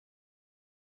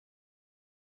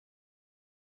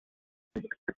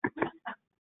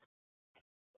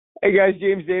Hey guys,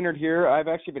 James Dainard here. I've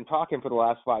actually been talking for the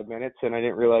last 5 minutes and I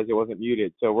didn't realize it wasn't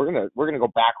muted. So we're gonna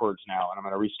go backwards now and I'm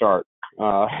gonna restart.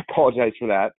 I apologize for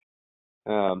that.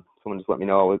 Someone just let me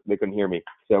know they couldn't hear me.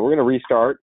 So we're gonna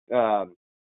restart.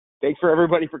 Thanks for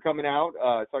everybody for coming out.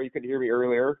 Sorry you couldn't hear me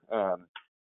earlier.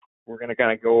 We're gonna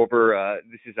kind of go over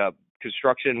this is a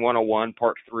construction 101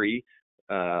 part 3.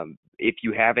 If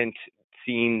you haven't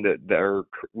seen or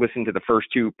listened to the first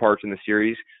two parts in the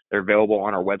series, they're available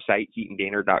on our website,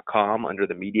 heatanddainard.com, under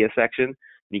the media section.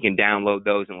 You can download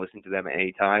those and listen to them at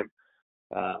any time.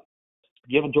 If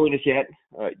you haven't joined us yet,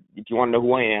 if you want to know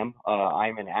who I am,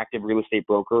 I'm an active real estate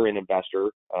broker and investor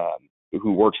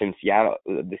who works in Seattle,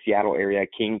 the Seattle area,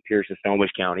 King, Pierce, and Snohomish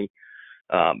County.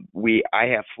 I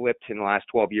have flipped in the last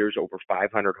 12 years over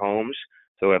 500 homes,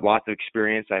 so I have lots of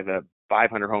experience. I have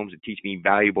 500 homes that teach me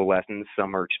valuable lessons.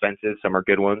 Some are expensive, some are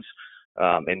good ones.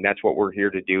 And that's what we're here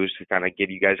to do, is to kind of give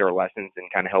you guys our lessons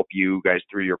and kind of help you guys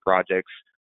through your projects,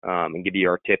 and give you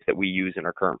our tips that we use in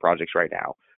our current projects right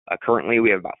now. Currently, we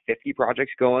have about 50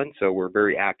 projects going, so we're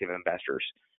very active investors.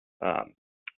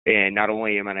 And not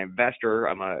only am I an investor,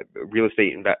 I'm a real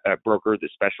estate broker that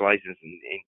specializes in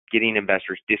getting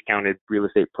investors discounted real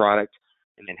estate product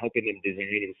and then helping them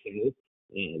design and sell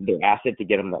their asset to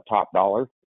get them the top dollar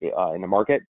in the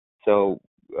market. So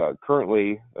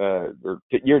currently,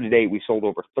 year to date, we sold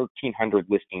over 1,300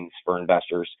 listings for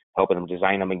investors, helping them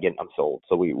design them and getting them sold.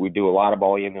 So we do a lot of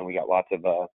volume, and we got lots of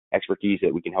expertise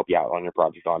that we can help you out on your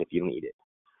project on if you need it.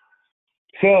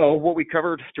 So what we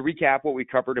covered, to recap what we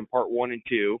covered in part 1 and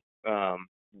 2,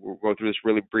 we'll go through this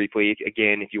really briefly.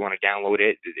 Again, if you want to download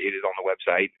it, it is on the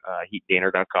website,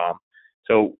 heatanddainard.com.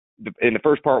 So in the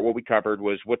first part, what we covered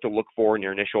was what to look for in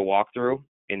your initial walkthrough,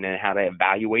 and then how to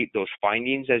evaluate those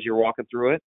findings as you're walking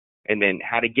through it, and then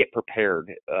how to get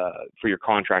prepared for your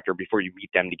contractor before you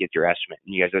meet them to get your estimate.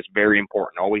 And you guys, that's very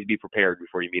important. Always be prepared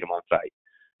before you meet them on site.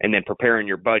 And then preparing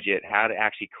your budget, how to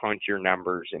actually crunch your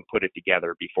numbers and put it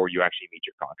together before you actually meet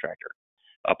your contractor.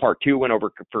 Part 2 went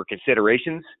over for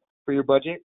considerations for your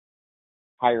budget,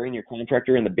 hiring your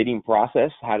contractor in the bidding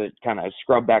process, how to kind of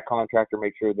scrub that contractor,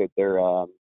 make sure that they're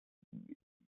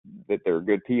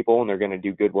good people and they're going to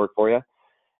do good work for you.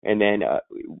 And then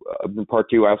in part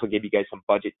 2, I also gave you guys some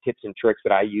budget tips and tricks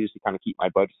that I use to kind of keep my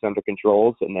budgets under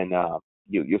controls. And then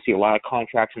you'll see a lot of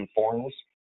contracts and forms.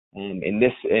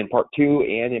 In part 2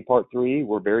 and in part 3,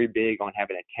 we're very big on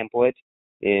having a template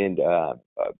and a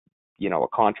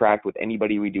contract with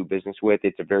anybody we do business with.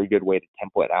 It's a very good way to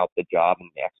template out the job and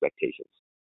the expectations.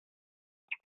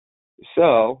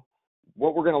 So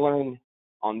what we're going to learn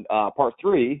on part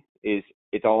 3 is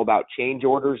it's all about change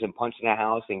orders and punching a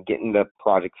house and getting the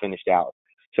project finished out.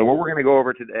 So what we're going to go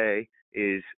over today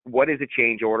is, what is a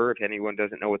change order? If anyone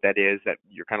doesn't know what that is, that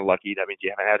you're kind of lucky. That means you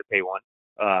haven't had to pay one.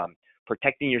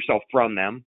 Protecting yourself from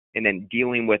them, and then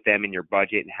dealing with them in your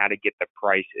budget, and how to get the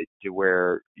price to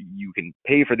where you can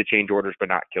pay for the change orders but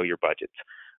not kill your budgets.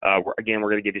 We're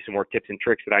going to give you some more tips and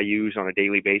tricks that I use on a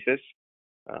daily basis.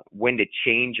 When to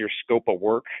change your scope of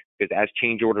work, because as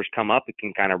change orders come up, it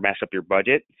can kind of mess up your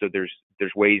budget. So there's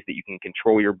ways that you can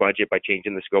control your budget by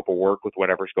changing the scope of work with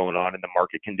whatever's going on in the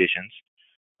market conditions.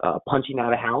 Punching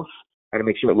out a house, how to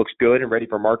make sure it looks good and ready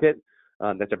for market.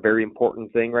 That's a very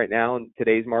important thing right now in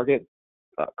today's market.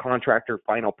 Contractor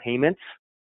final payments,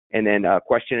 and then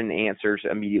question and answers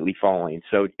immediately following.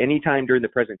 So anytime during the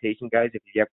presentation, guys, if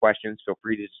you have questions, feel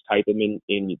free to just type them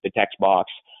in the text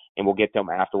box, and we'll get them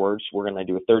afterwards. We're going to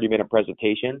do a 30-minute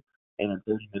presentation and then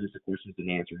 30 minutes of questions and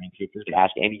answers. Feel free to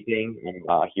ask anything.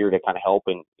 I'm here to kind of help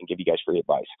and give you guys free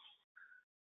advice.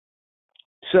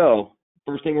 So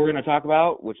first thing we're going to talk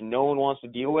about, which no one wants to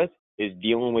deal with, is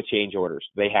dealing with change orders.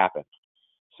 They happen.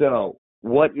 So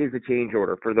what is a change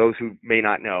order? For those who may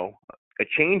not know, a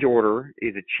change order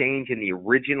is a change in the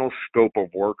original scope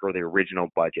of work or the original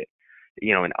budget.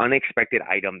 An unexpected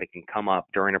item that can come up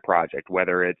during a project,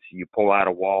 whether it's you pull out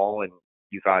a wall and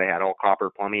you thought it had all copper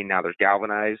plumbing, now there's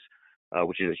galvanized,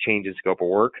 which is a change in scope of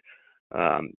work,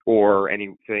 or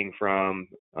anything from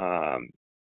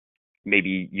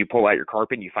maybe you pull out your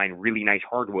carpet and you find really nice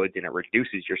hardwoods and it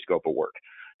reduces your scope of work.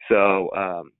 So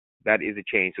that is a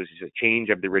change. So it's just a change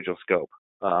of the original scope.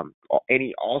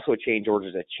 Also a change order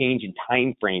is a change in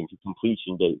time frame to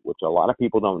completion date, which a lot of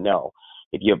people don't know.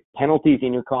 If you have penalties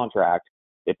in your contract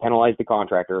that penalize the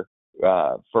contractor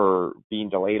for being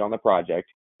delayed on the project,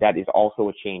 that is also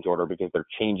a change order because they're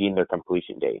changing their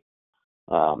completion date.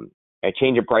 A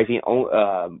change in pricing,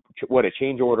 what a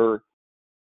change order,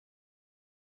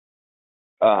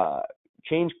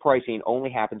 change pricing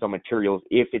only happens on materials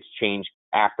if it's changed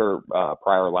after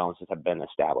prior allowances have been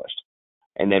established.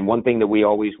 And then one thing that we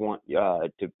always want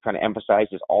to kind of emphasize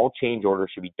is all change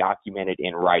orders should be documented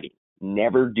in writing.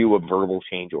 Never do a verbal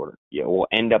change order. You will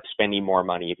end up spending more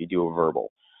money if you do a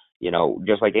verbal.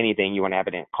 Just like anything, you want to have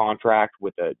it in a contract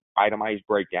with an itemized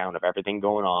breakdown of everything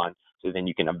going on, so then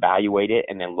you can evaluate it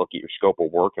and then look at your scope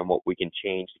of work and what we can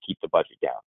change to keep the budget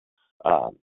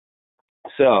down.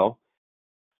 So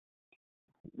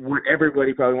what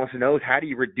everybody probably wants to know is, how do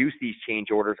you reduce these change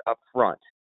orders up front?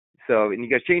 So, and you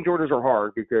guys, change orders are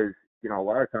hard because, a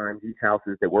lot of times these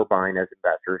houses that we're buying as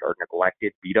investors are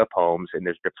neglected, beat up homes, and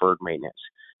there's deferred maintenance.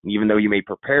 And even though you may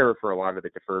prepare for a lot of the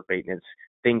deferred maintenance,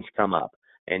 things come up,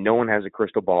 and no one has a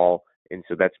crystal ball. And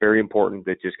so that's very important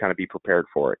to just kind of be prepared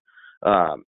for it.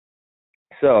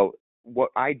 So what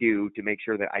I do to make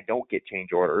sure that I don't get change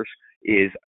orders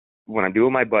is, when I'm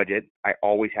doing my budget, I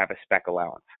always have a spec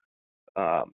allowance.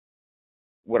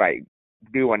 What I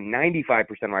do on 95%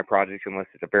 of my projects, unless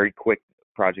it's a very quick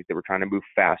project that we're trying to move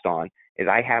fast on, is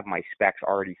I have my specs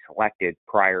already selected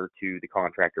prior to the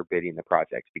contractor bidding the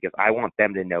project, because I want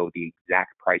them to know the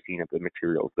exact pricing of the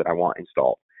materials that I want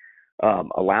installed.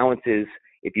 Allowances,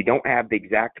 if you don't have the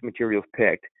exact materials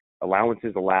picked,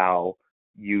 allowances allow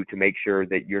you to make sure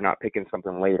that you're not picking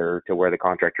something later to where the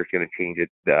contractor's going to change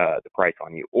the price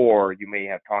on you. Or you may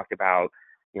have talked about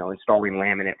installing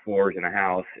laminate floors in a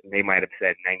house, and they might have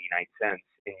said 99 cents,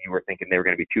 and you were thinking they were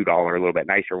going to be $2, a little bit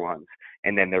nicer ones,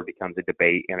 and then there becomes a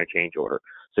debate and a change order.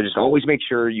 So just always make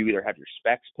sure you either have your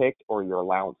specs picked or your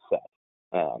allowance set.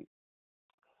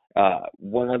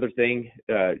 One other thing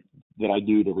that I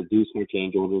do to reduce my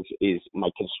change orders is my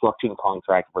construction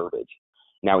contract verbiage.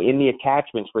 Now, in the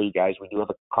attachments for you guys, we do have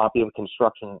a copy of a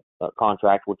construction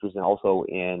contract, which was also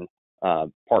in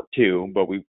part 2, but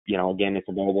again, it's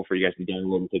available for you guys to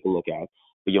download and take a look at.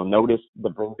 But you'll notice the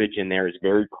verbiage in there is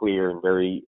very clear and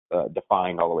very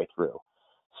defined all the way through.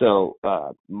 So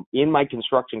in my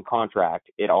construction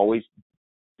contract, it always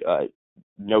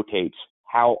notates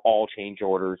how all change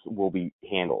orders will be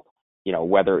handled.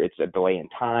 Whether it's a delay in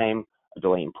time, a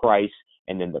delay in price,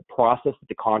 and then the process that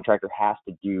the contractor has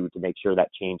to do to make sure that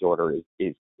change order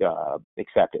is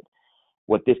accepted.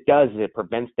 What this does is it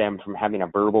prevents them from having a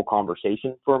verbal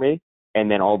conversation for me, and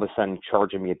then all of a sudden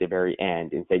charging me at the very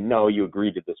end and say, no, you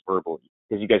agreed to this verbally.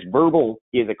 Because you guys, verbal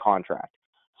is a contract.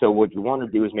 So what you want to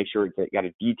do is make sure you got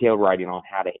a detailed writing on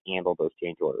how to handle those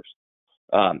change orders.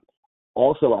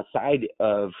 Also, outside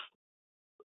of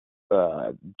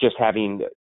just having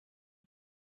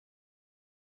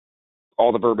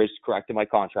all the verbiage correct in my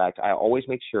contract, I always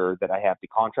make sure that I have the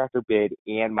contractor bid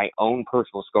and my own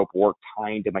personal scope of work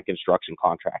tied to my construction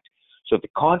contract. So if the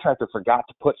contractor forgot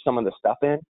to put some of the stuff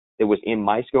in that was in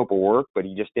my scope of work, but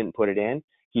he just didn't put it in,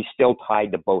 he's still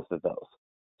tied to both of those.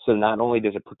 So not only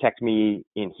does it protect me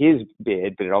in his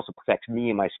bid, but it also protects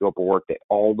me in my scope of work that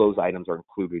all those items are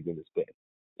included in his bid.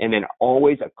 And then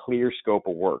always a clear scope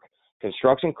of work.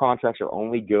 Construction contracts are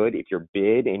only good if your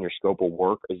bid and your scope of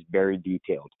work is very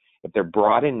detailed. If they're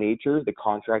broad in nature, the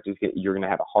contract you're going to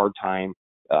have a hard time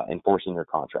enforcing your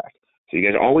contract. So you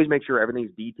guys always make sure everything's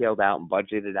detailed out and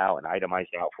budgeted out and itemized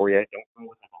out for you. Don't go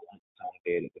with a lump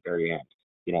bid at the very end.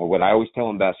 What I always tell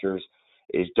investors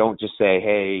is, don't just say,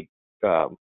 hey,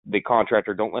 the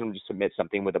contractor, don't let them just submit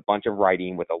something with a bunch of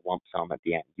writing with a lump sum at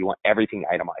the end. You want everything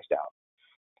itemized out.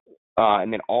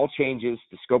 And then all changes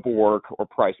to scope of work or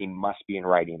pricing must be in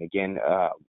writing. Again,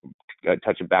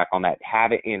 touching back on that,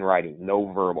 have it in writing,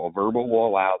 no verbal. Verbal will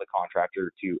allow the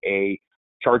contractor to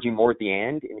charge you more at the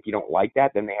end, and if you don't like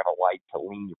that, then they have a right to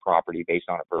lien your property based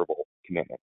on a verbal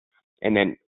commitment. And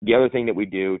then the other thing that we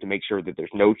do to make sure that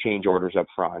there's no change orders up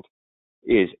front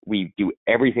is we do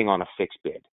everything on a fixed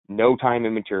bid. No time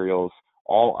and materials.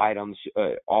 All items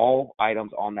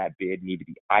on that bid need to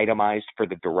be itemized for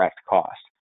the direct cost.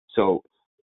 So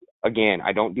again,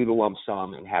 I don't do the lump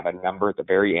sum and have a number at the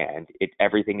very end.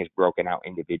 Everything is broken out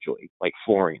individually. Like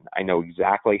flooring, I know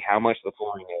exactly how much the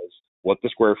flooring is, what the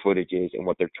square footage is, and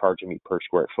what they're charging me per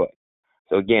square foot.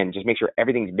 So again, just make sure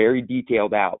everything's very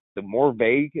detailed out. The more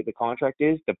vague the contract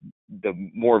is, the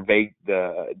more vague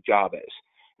the job is.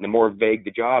 And the more vague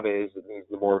the job is, it means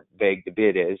the more vague the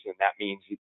bid is, and that means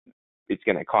it's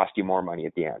going to cost you more money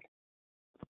at the end.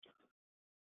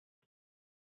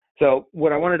 So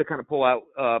what I wanted to kind of pull out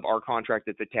of our contract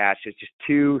that's attached is just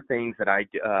two things that I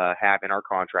have in our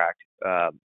contract,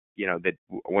 that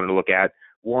I wanted to look at.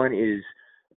 One is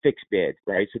fixed bid,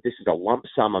 right? So this is a lump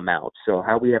sum amount. So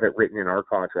how we have it written in our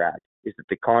contract is that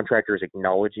the contractor is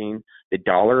acknowledging the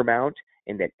dollar amount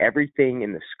and that everything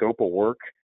in the scope of work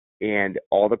and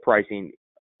all the pricing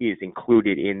is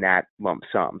included in that lump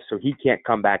sum. So he can't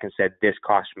come back and say, this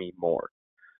cost me more.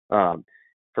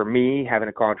 For me, having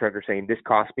a contractor saying this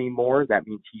costs me more, that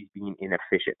means he's being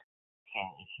inefficient. So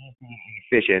if he's being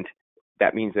inefficient,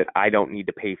 that means that I don't need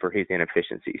to pay for his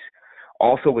inefficiencies.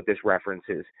 Also, with this reference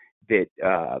is that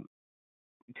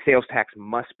sales tax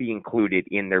must be included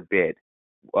in their bid.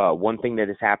 One thing that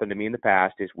has happened to me in the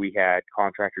past is we had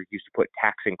contractors used to put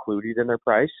tax included in their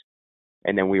price,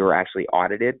 and then we were actually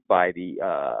audited by the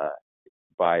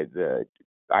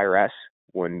IRS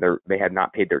when they had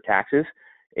not paid their taxes,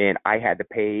 and I had to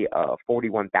pay a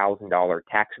 $41,000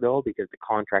 tax bill because the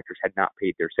contractors had not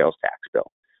paid their sales tax bill.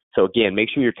 So again, make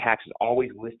sure your tax is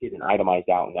always listed and itemized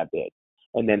out in that bid.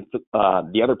 And then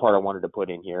the other part I wanted to put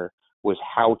in here was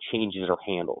how changes are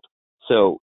handled.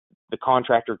 So the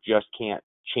contractor just can't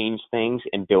change things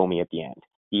and bill me at the end.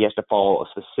 He has to follow a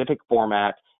specific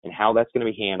format and how that's going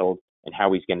to be handled and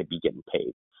how he's going to be getting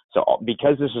paid. So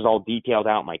because this is all detailed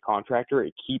out in my contractor,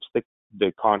 it keeps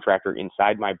the contractor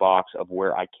inside my box of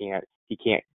where he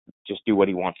can't just do what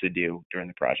he wants to do during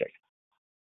the project.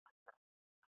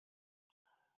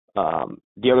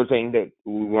 The other thing that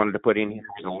we wanted to put in here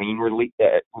is a lien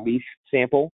release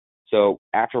sample. So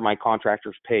after my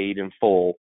contractor's paid in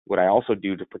full, what I also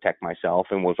do to protect myself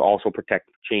and was also protect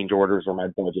change orders or my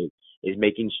budget is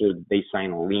making sure that they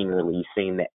sign a lien release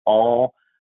saying that all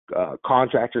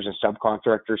contractors and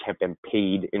subcontractors have been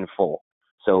paid in full.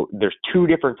 So there's two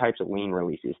different types of lien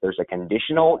releases. There's a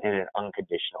conditional and an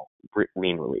unconditional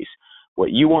lien release.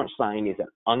 What you want signed is an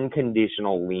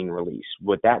unconditional lien release.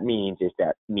 What that means is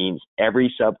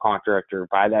every subcontractor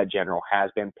by that general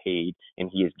has been paid and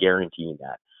he is guaranteeing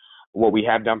that. What we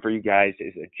have done for you guys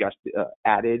is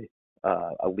added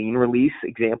a lien release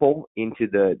example into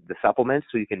the supplements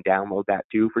so you can download that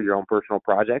too for your own personal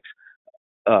projects.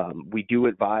 We do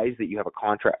advise that you have a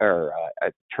contract or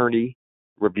attorney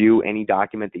review any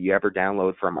document that you ever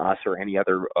download from us or any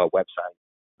other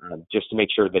website, just to make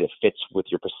sure that it fits with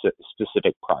your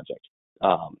specific project.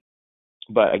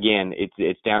 But again,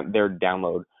 it's down there to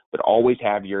download, but always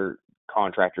have your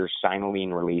contractors sign a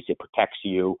lien release. It protects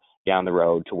you down the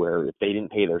road to where if they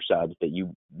didn't pay their subs, that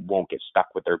you won't get stuck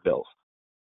with their bills.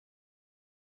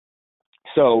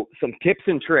 So some tips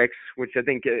and tricks, which I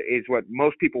think is what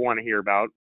most people want to hear about,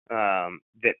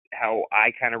 that how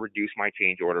I kind of reduce my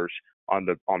change orders on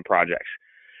projects.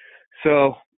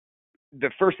 So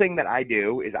the first thing that I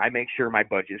do is I make sure my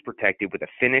budget is protected with a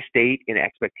finish date and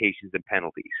expectations and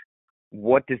penalties.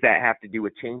 What does that have to do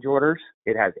with change orders?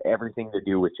 It has everything to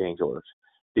do with change orders,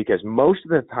 because most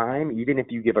of the time, even if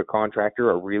you give a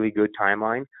contractor a really good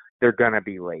timeline, they're going to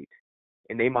be late.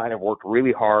 And they might have worked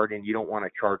really hard and you don't want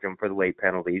to charge them for the late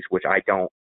penalties, which I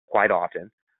don't quite often.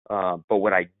 But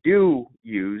what I do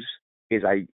use is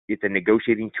it's a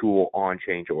negotiating tool on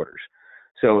change orders.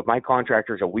 So if my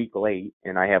contractor is a week late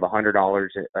and I have $100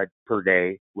 per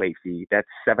day late fee, that's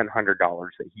 $700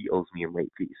 that he owes me in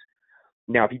late fees.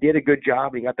 Now, if he did a good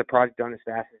job, he got the project done as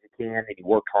fast as he can, and he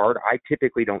worked hard, I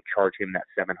typically don't charge him that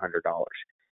 $700.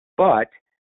 But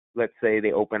let's say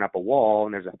they open up a wall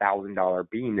and there's a $1,000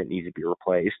 beam that needs to be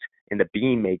replaced, and the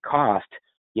beam may cost,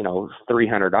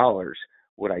 $300.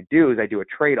 What I do is I do a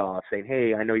trade-off saying,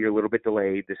 hey, I know you're a little bit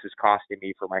delayed. This is costing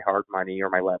me for my hard money or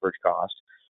my leverage cost.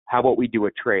 How about we do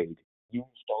a trade? You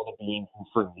install the beam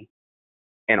for free,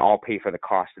 and I'll pay for the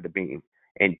cost of the beam.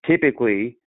 And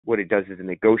typically what it does is it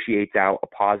negotiates out a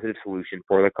positive solution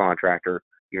for the contractor.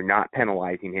 You're not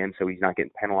penalizing him, so he's not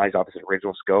getting penalized off his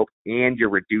original scope, and you're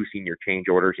reducing your change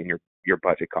orders and your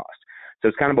budget cost. So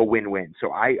it's kind of a win-win.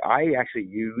 So I actually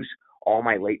use all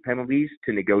my late penalties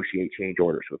to negotiate change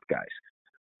orders with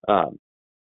guys.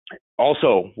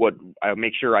 Also, what I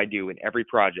make sure I do in every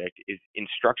project is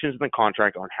instructions in the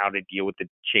contract on how to deal with the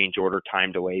change order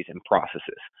time delays and processes.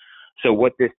 So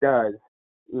what this does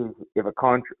is if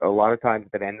a lot of times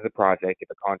at the end of the project, if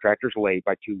a contractor's late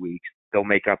by 2 weeks, they'll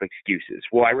make up excuses.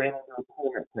 Well, I ran into a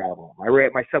permit problem.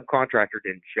 My subcontractor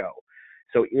didn't show.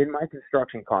 So in my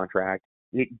construction contract,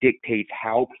 it dictates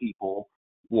how people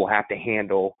will have to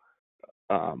handle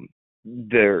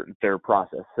their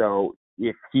process. So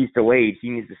if he's delayed,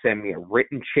 he needs to send me a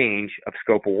written change of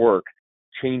scope of work,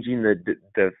 changing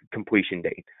the completion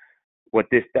date. What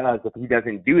this does, if he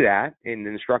doesn't do that in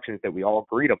the instructions that we all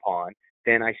agreed upon,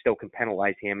 then I still can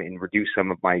penalize him and reduce some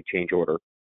of my change order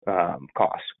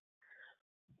costs.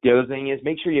 The other thing is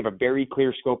make sure you have a very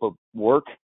clear scope of work,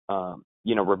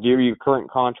 review your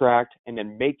current contract, and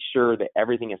then make sure that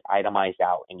everything is itemized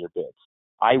out in your bids.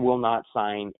 I will not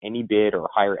sign any bid or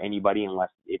hire anybody unless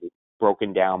it is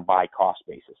broken down by cost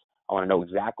basis. I want to know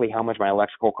exactly how much my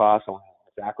electrical costs, I want to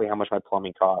know exactly how much my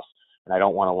plumbing costs, and I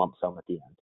don't want a lump sum at the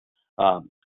end.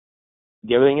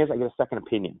 The other thing is I get a second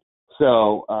opinion.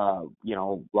 So,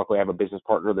 luckily I have a business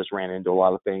partner that's ran into a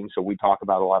lot of things. So we talk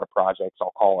about a lot of projects.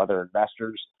 I'll call other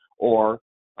investors, or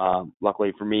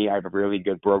luckily for me, I have a really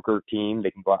good broker team.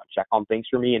 They can go out and check on things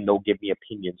for me, and they'll give me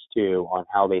opinions too on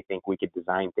how they think we could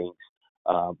design things.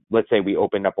 Let's say we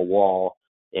opened up a wall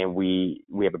and we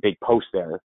have a big post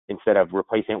there. Instead of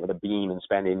replacing it with a beam and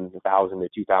spending $1,000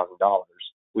 to $2,000,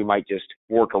 we might just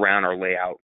work around our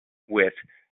layout with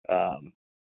the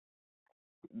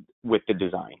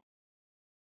design.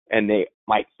 And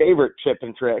my favorite tip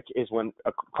and trick is when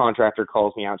a contractor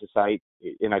calls me out to site,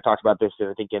 and I talked about this,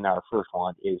 I think, in our first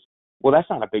one, is, well, that's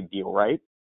not a big deal, right?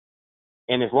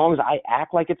 And as long as I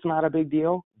act like it's not a big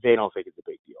deal, they don't think it's a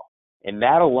big deal. And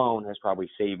that alone has probably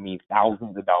saved me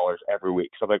thousands of dollars every week.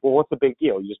 So I'm like, well, what's the big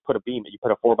deal? You just put a beam, you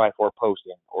put a 4x4 post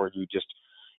in, or you just,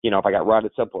 if I got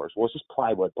rotted subfloors, well, it's just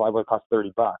plywood. Plywood costs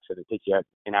 $30 and it takes you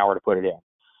an hour to put it in.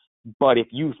 But if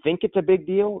you think it's a big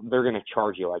deal, they're going to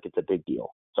charge you like it's a big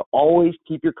deal. So always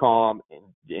keep your calm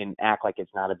and act like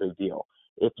it's not a big deal.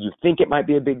 If you think it might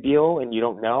be a big deal and you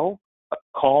don't know,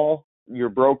 call your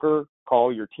broker,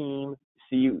 call your team,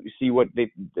 see what the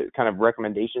kind of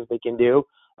recommendations they can do.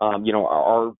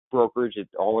 Our brokerage,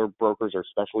 all our brokers are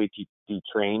specially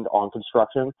trained on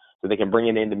construction, so they can bring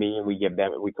it into me and we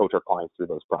coach our clients through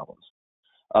those problems.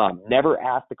 Never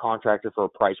ask the contractor for a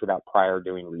price without prior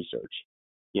doing research.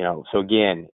 So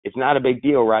again, it's not a big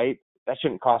deal, right? That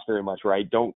shouldn't cost very much, right?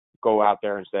 Don't go out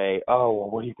there and say, oh, well,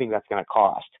 what do you think that's going to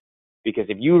cost? Because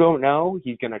if you don't know,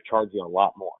 he's going to charge you a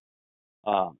lot more.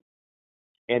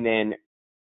 And then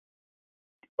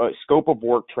scope of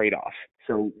work trade-off.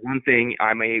 So one thing,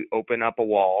 I may open up a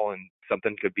wall and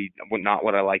something could be not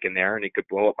what I like in there, and it could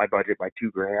blow up my budget by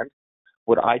 $2,000.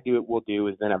 What I will do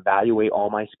is then evaluate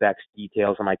all my specs,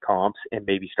 details, and my comps, and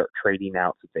maybe start trading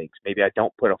out some things. Maybe I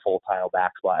don't put a full tile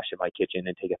backsplash in my kitchen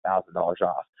and take $1,000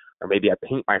 off, or maybe I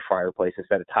paint my fireplace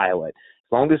instead of tile it.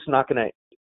 As long as it's not going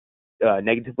to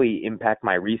negatively impact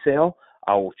my resale,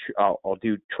 I'll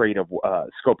do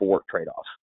scope of work trade-offs.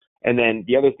 And then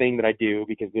the other thing that I do,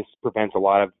 because this prevents a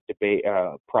lot of debate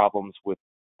problems with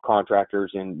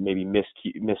contractors and maybe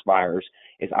misbuyers,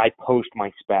 is I post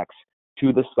my specs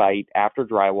to the site after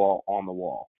drywall on the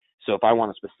wall. So if I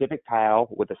want a specific tile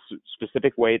with a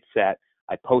specific way it's set,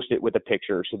 I post it with a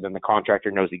picture so then the contractor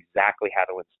knows exactly how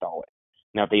to install it.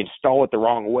 Now, if they install it the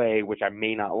wrong way, which I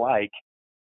may not like,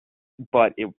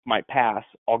 but it might pass,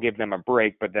 I'll give them a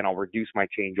break, but then I'll reduce my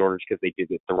change orders because they did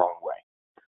it the wrong way.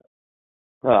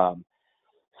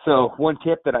 So one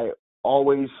tip that I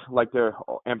always like to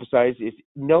emphasize is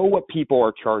know what people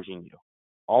are charging you.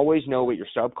 Always know what your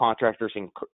subcontractors and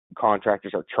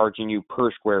contractors are charging you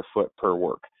per square foot per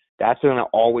work. That's going to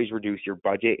always reduce your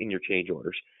budget and your change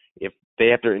orders. If they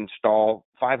have to install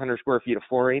 500 square feet of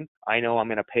flooring, I know I'm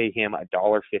going to pay him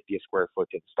 $1.50 a square foot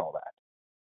to install that.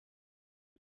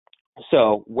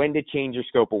 So when to change your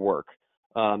scope of work?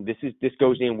 This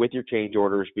goes in with your change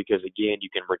orders because, again, you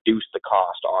can reduce the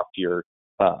cost off your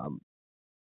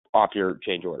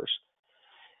change orders.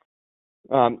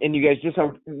 And you guys, just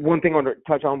one thing I want to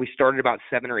touch on, we started about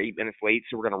 7 or 8 minutes late,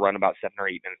 so we're going to run about 7 or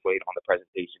 8 minutes late on the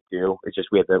presentation too. It's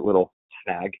just we had that little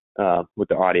snag with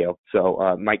the audio,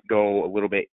 so might go a little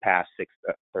bit past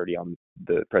 6:30 on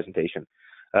the presentation.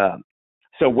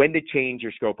 So when to change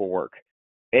your scope of work?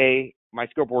 My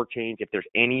scope of work change if there's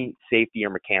any safety or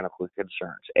mechanical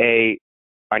concerns.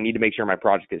 I need to make sure my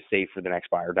project is safe for the next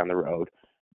buyer down the road.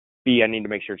 B, I need to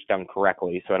make sure it's done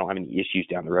correctly so I don't have any issues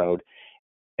down the road.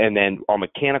 And then on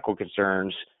mechanical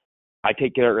concerns, I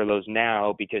take care of those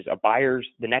now because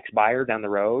the next buyer down the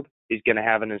road is going to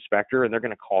have an inspector and they're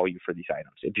going to call you for these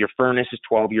items. If your furnace is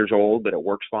 12 years old but it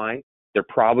works fine, they're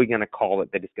probably going to call it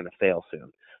that it's going to fail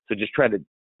soon. So just try to,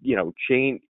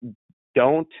 change.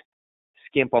 Don't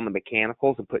skimp on the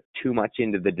mechanicals and put too much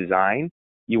into the design.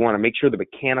 You want to make sure the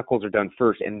mechanicals are done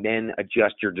first and then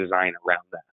adjust your design around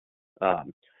that.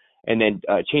 And then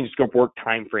change the scope of work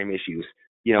time frame issues.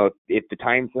 If the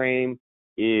time frame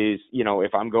is,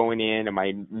 if I'm going in and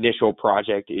my initial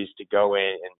project is to go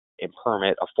in and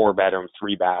permit a 4-bedroom,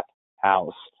 3-bath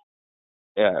house,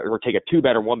 or take a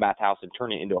 2-bedroom, 1-bath house and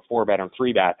turn it into a 4-bedroom,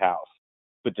 3-bath house,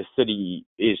 but the city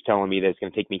is telling me that it's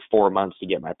going to take me 4 months to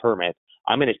get my permit,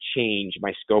 I'm going to change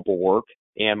my scope of work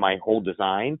and my whole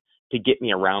design to get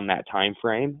me around that time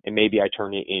frame. And maybe I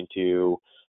turn it into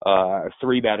a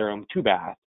 3-bedroom,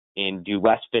 2-bath and do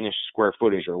less finished square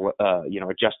footage or,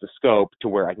 adjust the scope to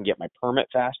where I can get my permit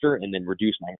faster and then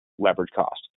reduce my leverage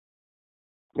cost.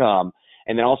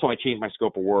 And then also I change my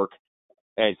scope of work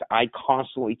as I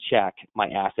constantly check my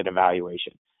asset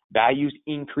evaluation. Values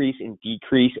increase and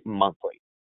decrease monthly.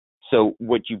 So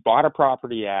what you bought a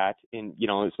property at,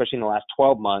 especially in the last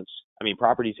 12 months, I mean,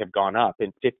 properties have gone up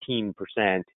in 15%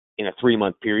 in a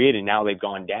 3-month period, and now they've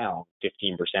gone down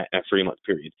 15% in a 3-month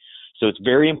period. So it's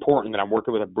very important that I'm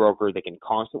working with a broker that can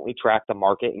constantly track the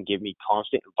market and give me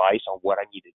constant advice on what I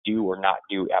need to do or not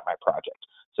do at my project.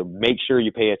 So make sure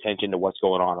you pay attention to what's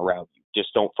going on around you.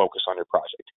 Just don't focus on your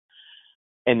project.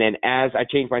 And then as I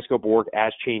change my scope of work,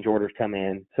 as change orders come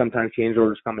in, sometimes change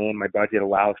orders come in, my budget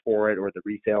allows for it, or the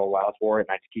resale allows for it,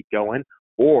 and I just keep going.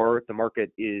 Or if the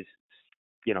market is,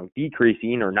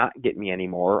 decreasing or not getting me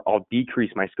anymore, I'll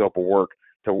decrease my scope of work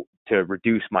to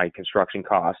reduce my construction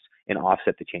costs and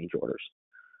offset the change orders.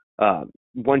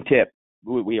 One tip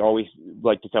we always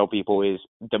like to tell people is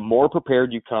the more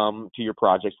prepared you come to your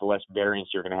projects, the less variance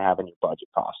you're going to have in your budget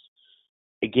costs.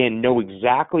 Again, know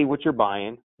exactly what you're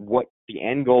buying, what the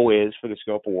end goal is for the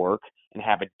scope of work, and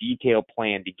have a detailed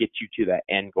plan to get you to that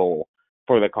end goal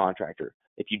for the contractor.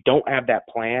 If you don't have that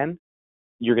plan,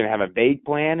 you're going to have a vague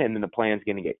plan, and then the plan's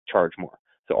going to get charged more.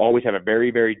 So always have a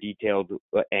very, very detailed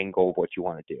end goal of what you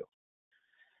want to do.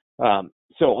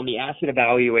 So on the asset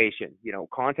evaluation,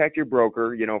 contact your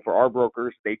broker. For our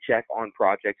brokers, they check on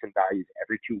projects and values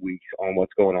every 2 weeks on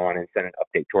what's going on and send an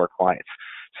update to our clients.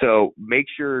 So make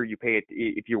sure you pay it.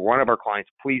 If you're one of our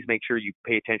clients, please make sure you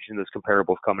pay attention to those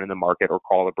comparables coming in the market, or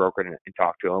call the broker and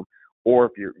talk to them. Or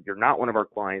if you're not one of our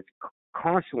clients,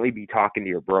 constantly be talking to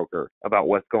your broker about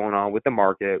what's going on with the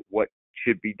market, what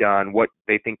should be done, what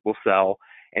they think will sell.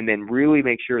 And then really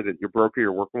make sure that your broker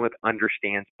you're working with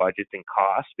understands budgets and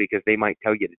costs, because they might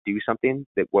tell you to do something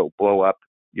that will blow up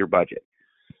your budget.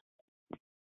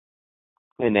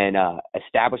 And then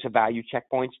establish a value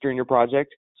checkpoints during your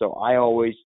project. So I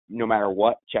always, no matter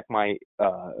what, check my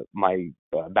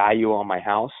value on my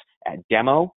house at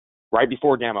demo, right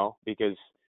before demo, because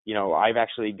I've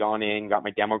actually gone in, got my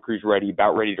demo crews ready,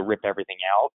 about ready to rip everything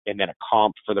out, and then a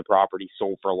comp for the property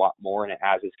sold for a lot more and it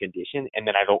has its condition, and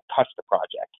then I don't touch the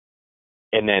project.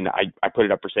 And then I put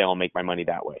it up for sale and make my money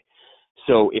that way.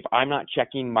 So if I'm not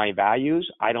checking my values,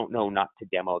 I don't know not to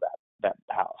demo that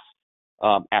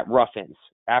house. At rough-ins,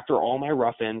 after all my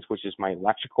rough-ins, which is my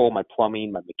electrical, my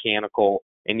plumbing, my mechanical,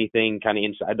 anything kind of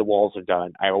inside the walls are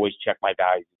done, I always check my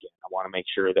values again. I want to make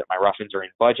sure that my rough-ins are in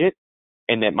budget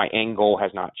and that my end goal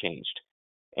has not changed.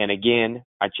 And again,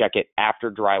 I check it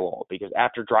after drywall, because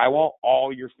after drywall,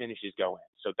 all your finishes go in.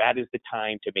 So that is the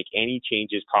time to make any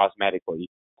changes cosmetically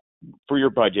for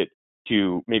your budget,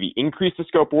 to maybe increase the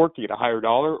scope of work to get a higher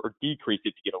dollar, or decrease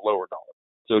it to get a lower dollar.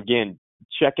 So again,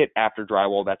 check it after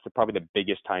drywall. That's probably the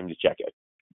biggest time to check it.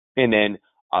 And then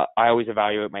I always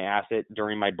evaluate my asset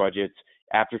during my budgets.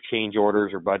 After change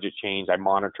orders or budget change, I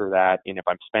monitor that. And if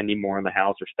I'm spending more in the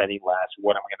house or spending less,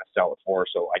 what am I going to sell it for?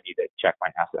 So I need to check my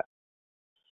asset.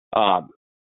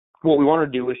 What we want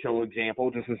to do is show an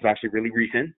example. This is actually really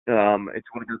recent. It's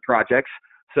one of your projects.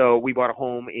 So we bought a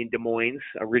home in Des Moines.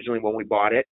 Originally, when we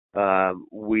bought it,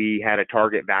 we had a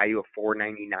target value of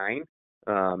 $499.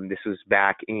 This was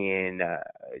back in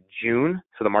June.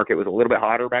 So the market was a little bit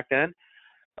hotter back then.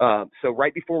 So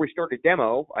right before we started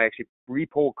demo, I actually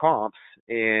re-pulled comps,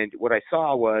 and what I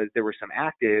saw was there were some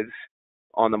actives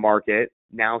on the market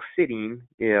now sitting.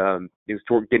 It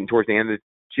was getting towards the end of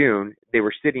June. They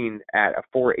were sitting at a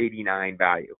 $489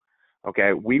 value.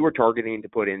 Okay, we were targeting to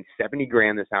put in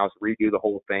 $70,000 this house, redo the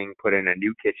whole thing, put in a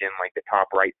new kitchen, like the top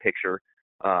right picture,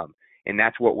 and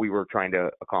that's what we were trying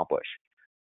to accomplish.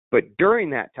 But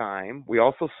during that time, we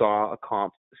also saw a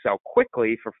comp sell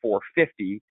quickly for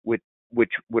 $450,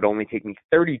 which would only take me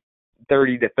 $30,000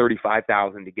 to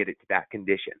 $35,000 to get it to that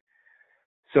condition.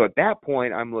 So at that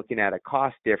point, I'm looking at a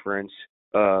cost difference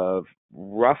of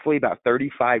roughly about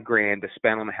 $35,000 to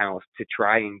spend on the house to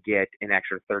try and get an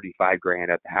extra $35,000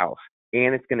 at the house.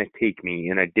 And it's going to take me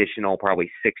an additional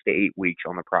probably 6 to 8 weeks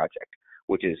on the project,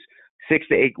 which is 6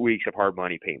 to 8 weeks of hard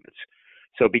money payments.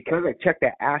 So because I checked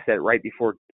that asset right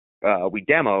before we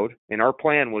demoed, and our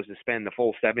plan was to spend the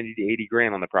full $70,000 to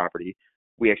 $80,000 on the property,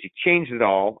 we actually changed it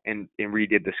all and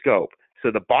redid the scope. So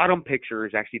the bottom picture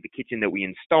is actually the kitchen that we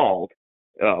installed,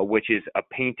 which is a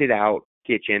painted out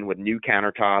kitchen with new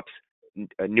countertops,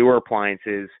 newer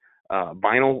appliances,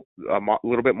 vinyl, a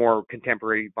little bit more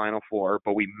contemporary vinyl floor,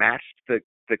 but we matched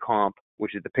the comp,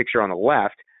 which is the picture on the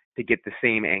left, to get the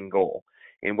same end goal.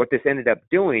 And what this ended up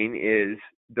doing is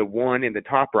the one in the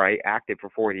top right, active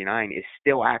for $489, is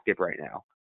still active right now,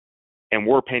 and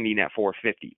we're pending at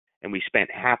 $450. And we spent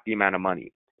half the amount of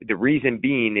money. The reason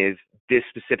being is this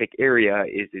specific area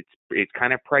is it's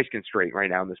kind of price constrained right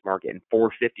now in this market, and $450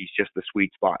 is just the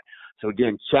sweet spot. So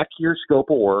again, check your scope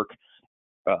of work,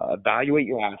 evaluate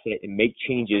your asset, and make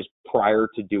changes prior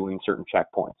to doing certain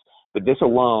checkpoints. But this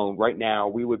alone, right now,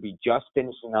 we would be just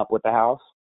finishing up with the house,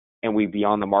 and we'd be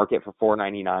on the market for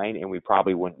 $499 and we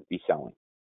probably wouldn't be selling.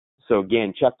 So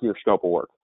again, check your scope of work.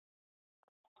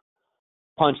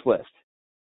 Punch list.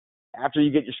 After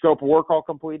you get your scope of work all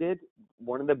completed,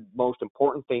 one of the most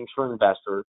important things for an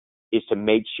investor is to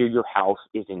make sure your house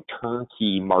is in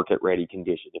turnkey market ready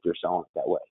condition if you're selling it that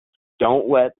way. Don't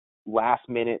let last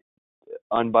minute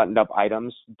unbuttoned up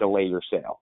items delay your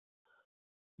sale.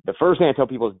 The first thing I tell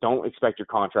people is don't expect your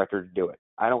contractor to do it.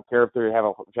 I don't care if they have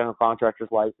a general contractor's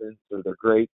license or they're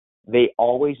great. They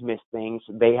always miss things.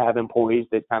 They have employees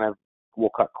that kind of will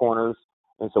cut corners.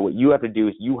 And so what you have to do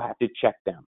is you have to check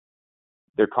them.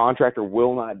 Their contractor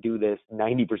will not do this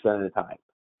 90% of the time.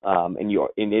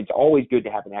 And it's always good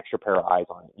to have an extra pair of eyes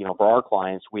on it. For our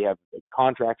clients, we have the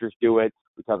contractors do it,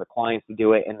 we tell the clients to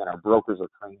do it, and then our brokers are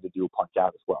trained to do a punch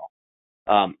out as well.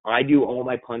 I do all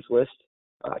my punch lists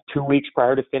 2 weeks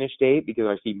prior to finish date because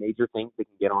I see major things that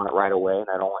can get on it right away and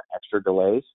I don't want extra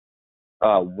delays.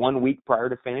 1 week prior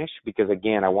to finish because,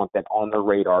 again, I want that on the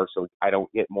radar so I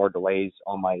don't get more delays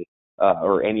on my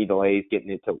or any delays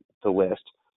getting it to list.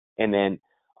 And then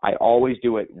I always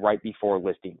do it right before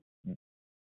listing.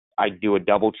 I do a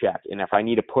double check. And if I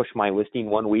need to push my listing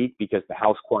 1 week because the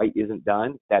house quite isn't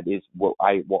done, that is what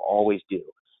I will always do.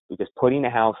 Because putting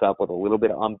a house up with a little bit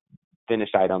of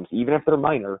unfinished items, even if they're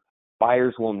minor,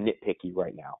 buyers will nitpick you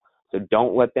right now. So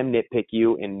don't let them nitpick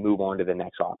you and move on to the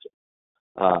next option.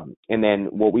 And then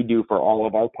what we do for all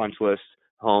of our punch list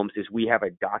homes is we have a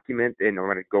document, and I'm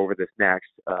going to go over this next.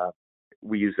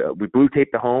 We blue tape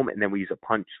the home, and then we use a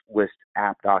punch list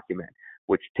app document,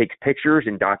 which takes pictures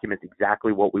and documents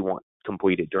exactly what we want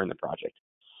completed during the project.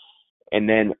 And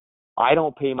then I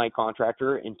don't pay my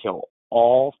contractor until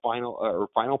all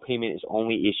final payment is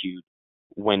only issued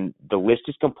when the list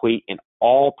is complete and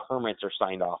all permits are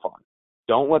signed off on.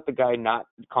 Don't let the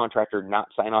contractor not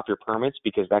sign off your permits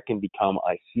because that can become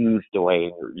a huge delay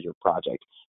in your project.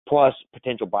 Plus,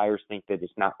 potential buyers think that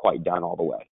it's not quite done all the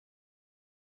way.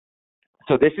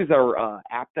 So this is our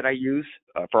app that I use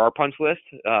for our punch list.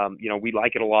 We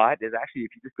like it a lot. It's actually,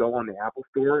 if you just go on the Apple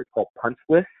Store, it's called Punch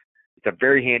List. It's a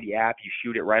very handy app. You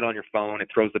shoot it right on your phone. It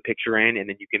throws the picture in, and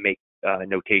then you can make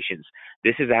notations.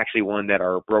 This is actually one that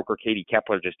our broker, Katie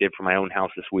Kepler, just did for my own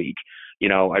house this week. I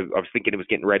was thinking it was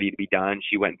getting ready to be done.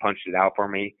 She went and punched it out for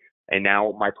me. And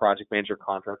now my project manager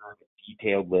contractor has a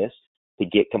detailed list to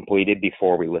get completed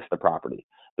before we list the property.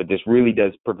 But this really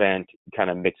does prevent kind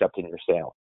of mix-up in your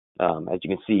sale. As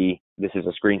you can see, this is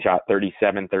a screenshot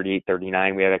 37, 38,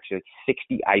 39. We have actually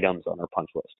 60 items on our punch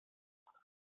list.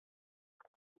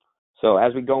 So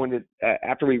as we go into,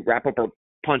 after we wrap up our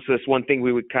punch list, one thing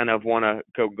we would kind of want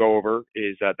to go over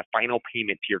is the final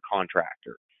payment to your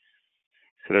contractor.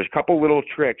 So there's a couple little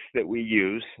tricks that we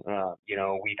use.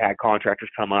 We've had contractors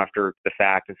come after the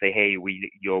fact and say, hey,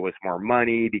 you owe us more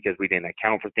money because we didn't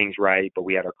account for things right, but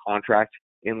we had our contract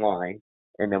in line,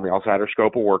 and then we also had our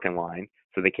scope of work in line,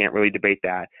 so they can't really debate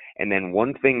that. And then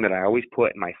one thing that I always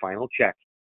put in my final check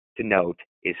to note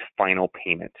is final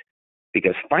payment,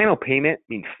 because final payment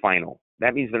means final.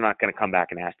 That means they're not going to come back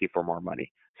and ask you for more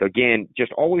money. So again,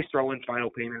 just always throw in final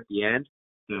payment at the end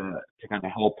to kind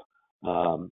of help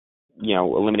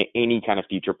eliminate any kind of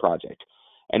future project.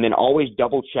 And then always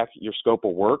double check your scope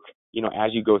of work.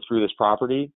 As you go through this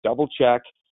property, double check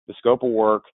the scope of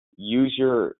work. Use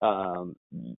your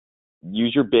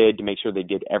bid to make sure they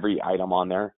did every item on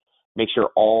there. Make sure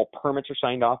all permits are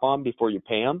signed off on before you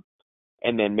pay them,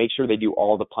 and then make sure they do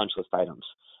all the punch list items.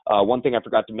 One thing I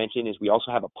forgot to mention is we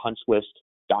also have a punch list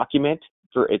document.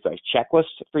 It's a checklist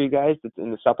for you guys that's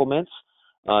in the supplements.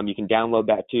 You can download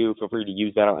that too. Feel free to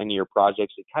use that on any of your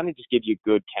projects. It kind of just gives you a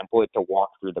good template to walk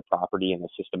through the property in a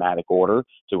systematic order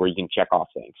to where you can check off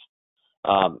things.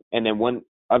 And then one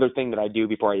other thing that I do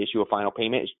before I issue a final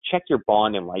payment is check your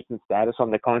bond and license status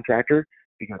on the contractor,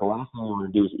 because the last thing you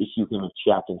want to do is issue him a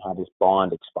check and have his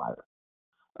bond expire.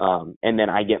 And then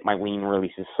I get my lien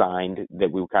releases signed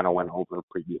that we kind of went over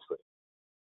previously.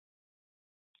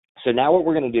 So now what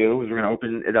we're going to do is we're going to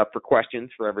open it up for questions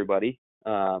for everybody.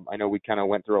 I know we kind of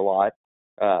went through a lot.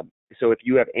 So if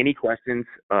you have any questions,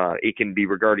 it can be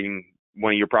regarding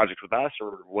one of your projects with us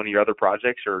or one of your other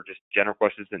projects, or just general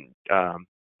questions in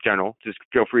general. Just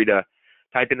feel free to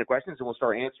type in the questions and we'll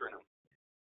start answering them.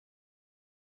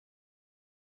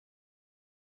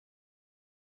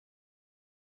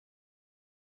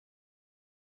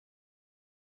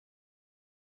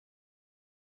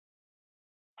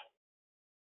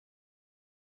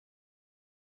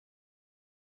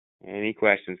 Any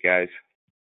questions, guys?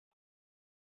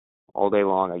 All day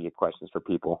long I get questions for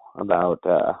people about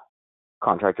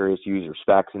contractor issues or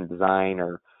specs and design,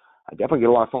 or I definitely get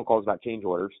a lot of phone calls about change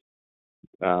orders.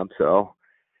 So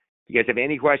if you guys have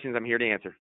any questions, I'm here to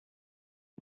answer.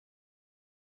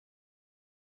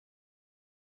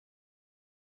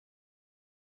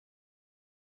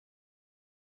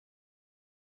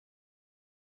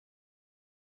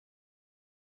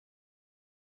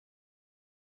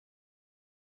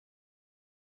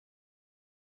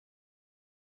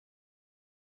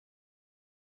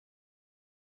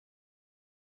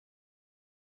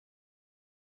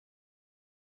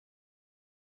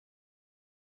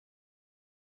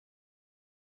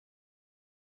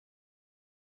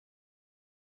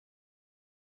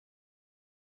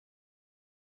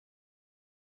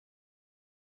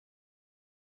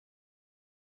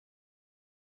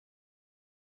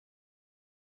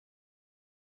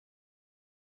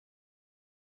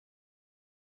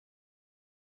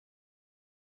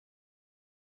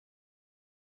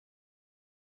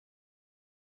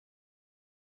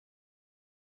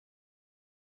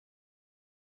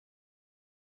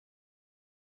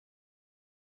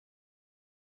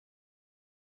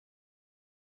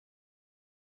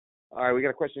 All right, we got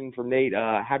a question from Nate.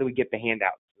 How do we get the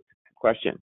handout?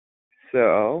 Question.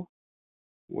 So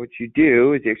what you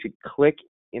do is you actually click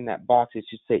in that box. It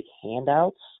should say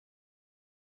handouts.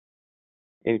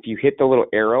 And if you hit the little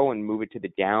arrow and move it to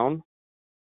the down,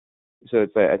 so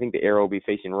it's I think the arrow will be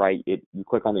facing right. You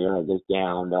click on the arrow, it goes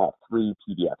down. They'll have 3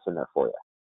 PDFs in there for you.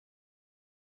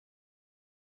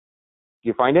 Do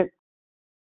you find it?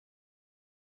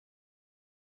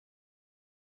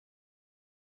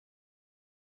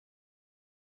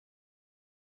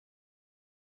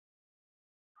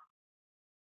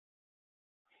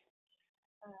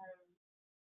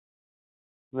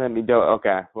 Let me do.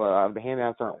 Okay. Well, the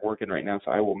handouts aren't working right now,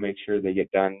 so I will make sure they get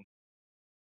done.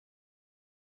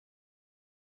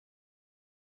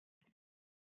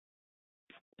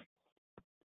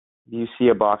 Do you see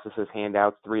a box that says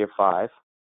handouts 3 of 5?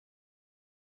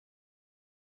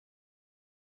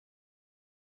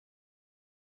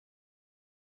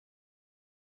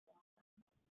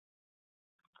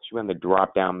 Should be on the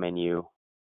drop-down menu,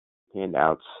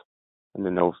 handouts, and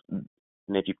then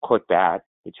if you click that,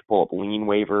 it should pull up lien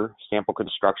waiver, sample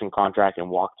construction contract, and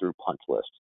walkthrough punch list.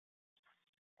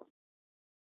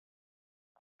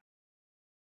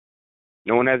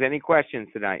 No one has any questions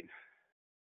tonight.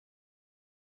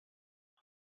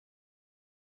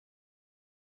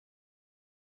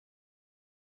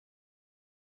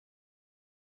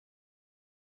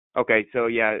 Okay, so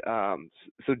yeah,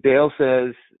 so Dale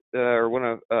says, or one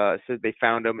of says they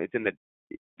found them. It's in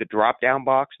the drop-down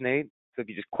box, Nate. So if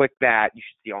you just click that, you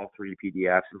should see all 3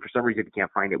 PDFs. And for some reason, if you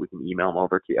can't find it, we can email them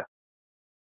over to you.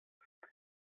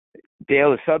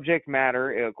 Dale, the subject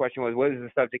matter question was, what is the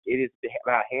subject? It is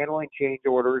about handling change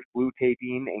orders, blue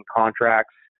taping, and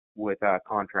contracts with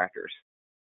contractors.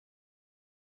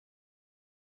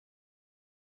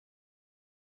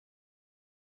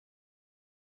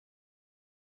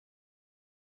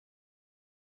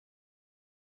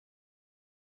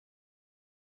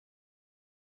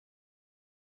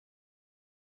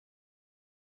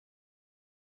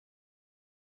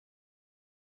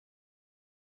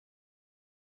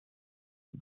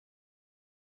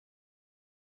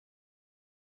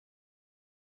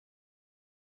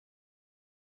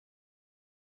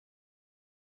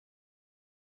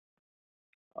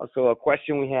 So a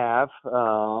question we have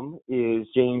is,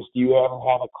 James, do you ever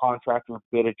have a contractor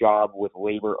bid a job with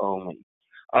labor only?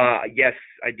 Yes,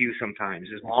 I do sometimes.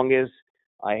 As long as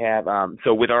I have,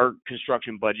 so with our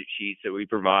construction budget sheets that we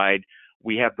provide,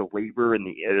 we have the labor and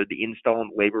the install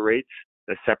and labor rates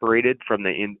that's separated from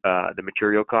the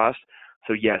material cost.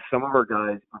 So yes, some of our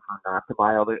guys prefer not to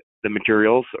buy all the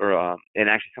materials, or and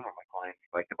actually some of my clients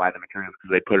like to buy the materials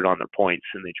because they put it on their points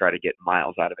and they try to get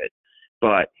miles out of it.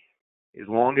 But as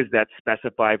long as that's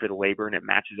specified for the labor and it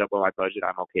matches up with my budget,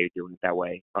 I'm okay doing it that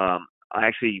way. I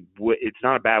actually, it's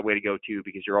not a bad way to go too,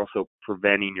 because you're also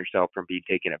preventing yourself from being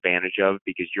taken advantage of,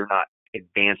 because you're not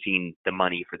advancing the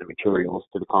money for the materials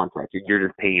to the contractor. You're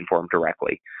just paying for them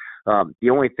directly. The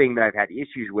only thing that I've had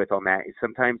issues with on that is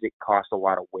sometimes it costs a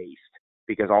lot of waste,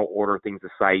 because I'll order things to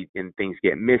site and things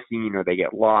get missing or they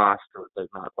get lost or they're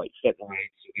not quite fit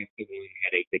right. So that's the only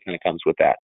headache that kind of comes with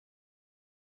that.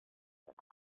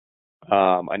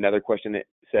 Another question that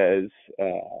says,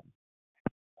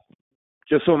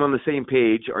 just so I'm on the same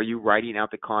page, are you writing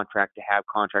out the contract to have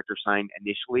contractors sign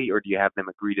initially, or do you have them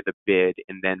agree to the bid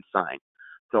and then sign?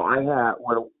 So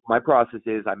what my process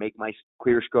is, I make my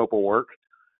clear scope of work,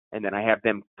 and then I have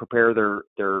them prepare their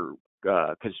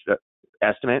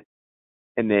estimate,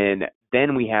 and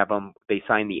then we have them. They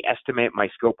sign the estimate, my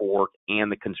scope of work,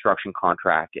 and the construction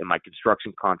contract, and my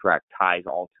construction contract ties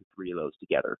all 3 of those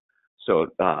together. So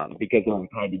because they're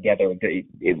tied together,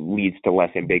 it leads to less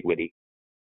ambiguity.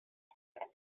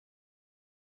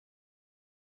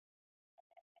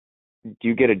 Do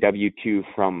you get a W-2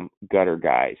 from gutter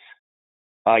guys?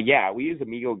 Yeah, we use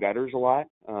Amigo gutters a lot,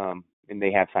 and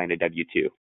they have signed a W-2.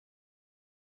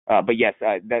 But yes,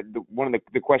 one of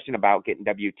the question about getting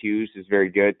W-2s is very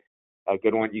good. A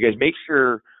good one. You guys make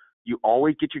sure you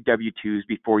always get your W-2s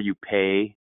before you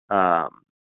pay um,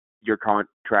 your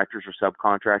contractors or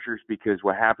subcontractors, because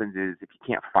what happens is if you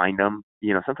can't find them,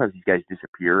 sometimes these guys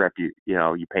disappear after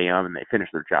you pay them and they finish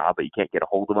their job, but you can't get a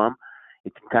hold of them.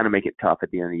 It can kind of make it tough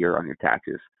at the end of the year on your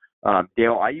taxes.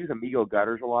 Dale, I use Amigo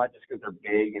gutters a lot just because they're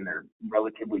big and they're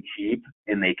relatively cheap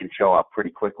and they can show up pretty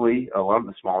quickly. A lot of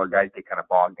the smaller guys, they kind of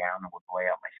bog down and would lay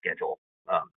out my schedule.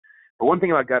 But one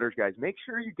thing about gutters, guys, make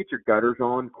sure you get your gutters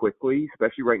on quickly,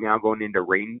 especially right now going into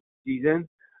rain season.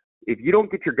 If you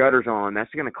don't get your gutters on, that's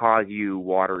going to cause you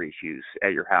water issues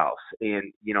at your house.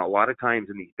 And, a lot of times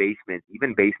in these basements,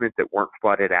 even basements that weren't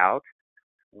flooded out,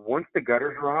 once the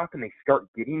gutters are off and they start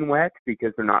getting wet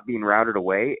because they're not being routed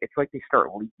away, it's like they start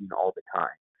leaking all the time.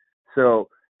 So,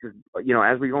 just,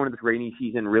 as we go into this rainy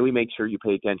season, really make sure you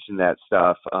pay attention to that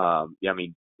stuff. Yeah, I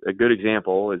mean, a good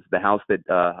example is the house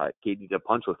that Katie did a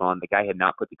punch was on. The guy had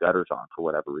not put the gutters on for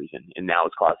whatever reason, and now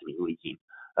it's causing me leaking.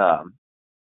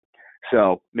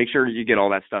 So make sure you get all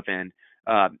that stuff in.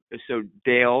 So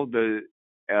Dale,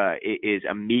 it is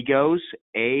Amigos,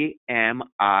 Amigos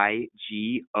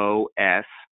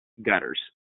gutters.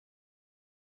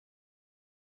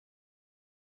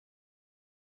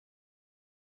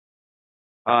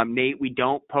 Nate, we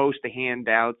don't post the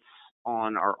handouts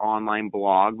on our online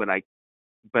blog, but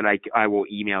I will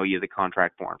email you the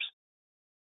contract forms.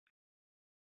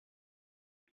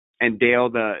 And Dale,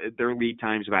 their lead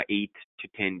time is about 8 to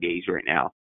 10 days right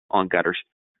now on gutters.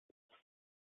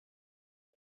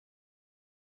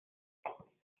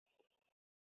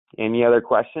 Any other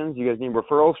questions? You guys need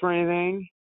referrals for anything?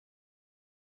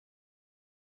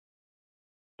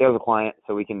 Dale's a client,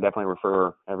 so we can definitely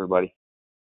refer everybody.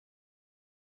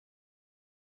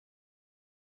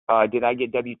 Did I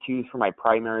get W-2s for my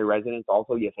primary residence?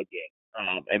 Also, yes, I did.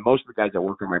 And most of the guys that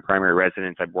work for my primary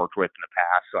residence I've worked with in the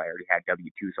past, so I already had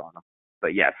W-2s on them.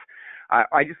 But yes,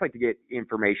 I just like to get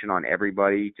information on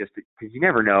everybody, just because you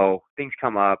never know. Things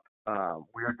come up,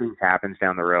 weird things happens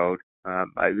down the road.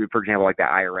 For example, like the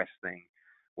IRS thing,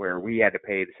 where we had to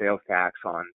pay the sales tax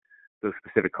on those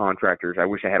specific contractors. I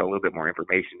wish I had a little bit more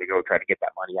information to go try to get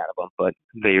that money out of them, but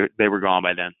they were gone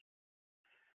by then.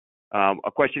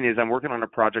 A question is, I'm working on a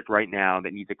project right now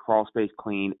that needs a crawl space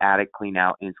clean, attic clean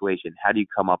out, insulation. How do you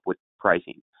come up with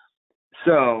pricing?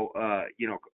 So,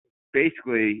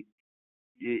 basically,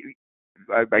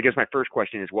 I guess my first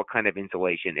question is, what kind of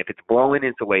insulation? If it's blow-in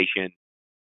insulation,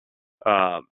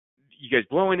 you guys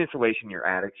blow in insulation in your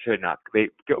attic should not. A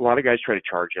lot of guys try to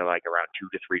charge you like around $2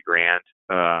 to $3 grand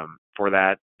for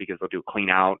that because they'll do a clean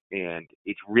out, and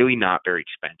it's really not very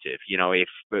expensive.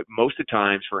 But most of the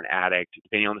times for an attic,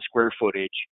 depending on the square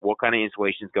footage, what kind of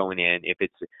insulation is going in. If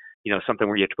it's something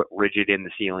where you have to put rigid in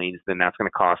the ceilings, then that's going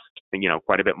to cost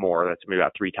quite a bit more. That's maybe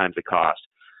about 3 times the cost.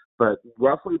 But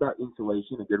roughly about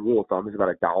insulation, a good rule of thumb is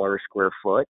about $1 a square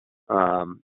foot.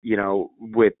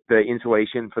 With the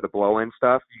insulation for the blow-in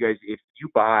stuff, you guys, if you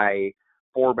buy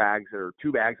 4 bags or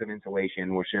 2 bags of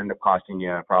insulation, which end up costing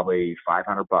you probably $500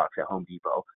 at Home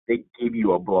Depot, they give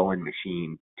you a blow-in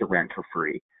machine to rent for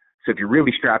free. So if you're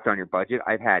really strapped on your budget,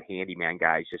 I've had handyman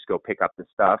guys just go pick up the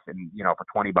stuff and, for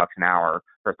 $20 an hour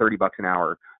or $30 an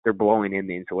hour, they're blowing in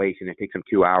the insulation. It takes them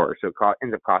 2 hours. So it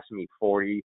ends up costing me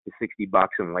 $40 to $60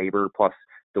 in labor plus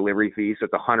delivery fees. So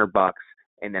it's $100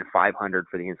 and then $500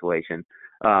 for the insulation.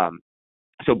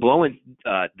 So blow in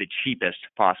the cheapest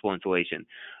possible insulation.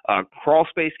 Crawl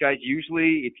space, guys,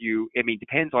 usually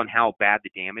depends on how bad the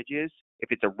damage is.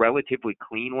 If it's a relatively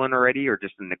clean one already or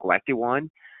just a neglected one,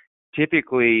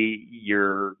 typically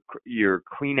your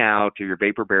clean out or your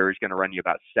vapor barrier is going to run you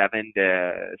about $700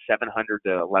 to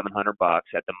 $1,100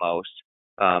 at the most.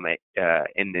 And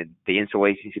then the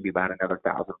insulation should be about another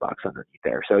 $1,000 underneath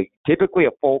there. So typically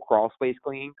a full crawl space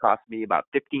clean costs me about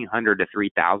 $1,500 to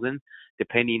 $3,000,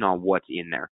 depending on what's in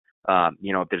there.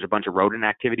 If there's a bunch of rodent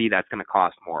activity, that's going to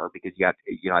cost more because you got,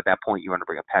 at that point you want to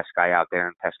bring a pest guy out there,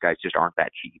 and pest guys just aren't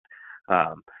that cheap.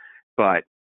 But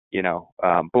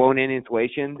blown in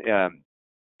insulation,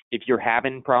 if you're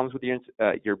having problems with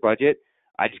your budget,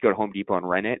 I just go to Home Depot and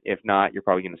rent it. If not, you're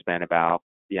probably going to spend about,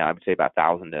 I would say about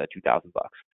 $1,000 to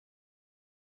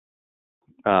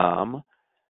 $2,000.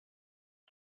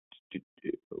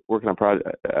 Working on project.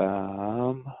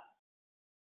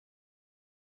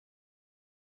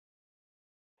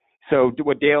 So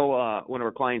what Dale, one of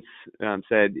our clients,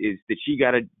 said is that she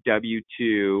got a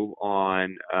W-2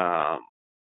 on. Uh,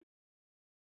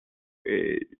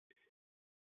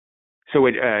 so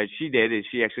what she did is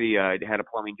she actually had a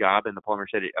plumbing job, and the plumber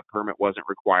said a permit wasn't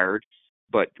required.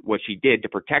 But what she did to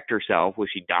protect herself was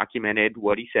she documented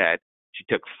what he said. She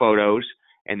took photos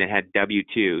and then had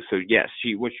W-2. So yes,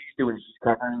 what she's doing is she's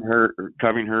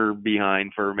covering her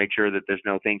behind for make sure that there's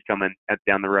no things coming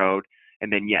down the road.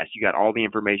 And then yes, you got all the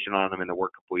information on them and the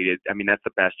work completed. I mean, that's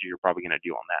the best you're probably going to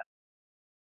do on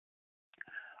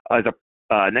that.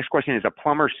 Next question is, a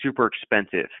plumber super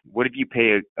expensive? What if you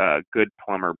pay a good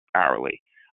plumber hourly?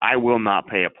 I will not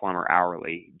pay a plumber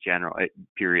hourly,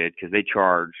 period, because they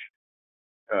charge.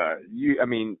 I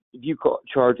mean, if you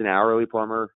charge an hourly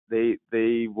plumber, they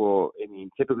will. I mean,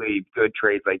 typically good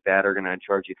trades like that are going to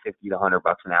charge you $50 to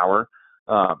 $100 an hour.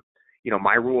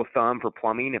 My rule of thumb for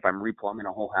plumbing, if I'm replumbing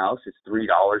a whole house, it's $3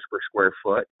 per square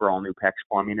foot for all new PEX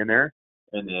plumbing in there,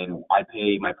 and then I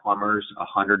pay my plumbers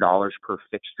 $100 per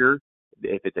fixture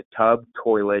if it's a tub,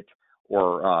 toilet,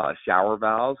 or shower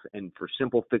valves, and for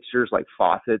simple fixtures like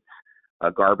faucets,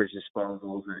 garbage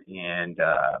disposals, and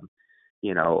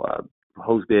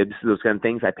hose bibs, those kind of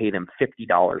things, I pay them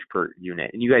 $50 per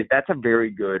unit. And you guys, that's a very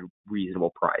good,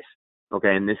 reasonable price.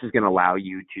 Okay, and this is going to allow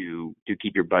you to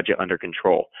keep your budget under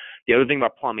control. The other thing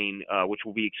about plumbing, which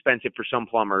will be expensive for some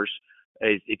plumbers,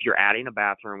 is if you're adding a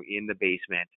bathroom in the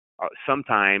basement,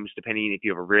 sometimes, depending if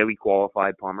you have a really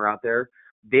qualified plumber out there,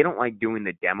 they don't like doing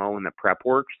the demo and the prep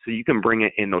work, so you can bring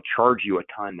it in. They'll charge you a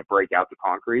ton to break out the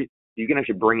concrete. You can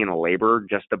actually bring in a laborer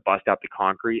just to bust out the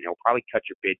concrete, and it'll probably cut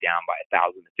your bid down by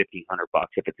 $1,000 to $1,500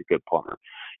 if it's a good plumber.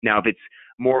 Now, if it's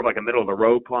more of like a middle of the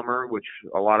road plumber, which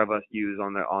a lot of us use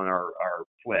on our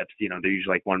flips, they're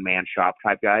usually like one man shop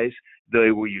type guys.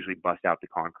 They will usually bust out the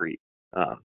concrete.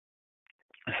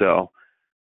 So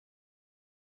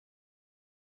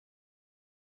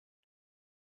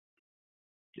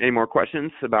any more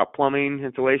questions about plumbing,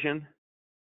 insulation,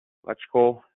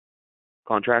 electrical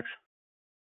contracts?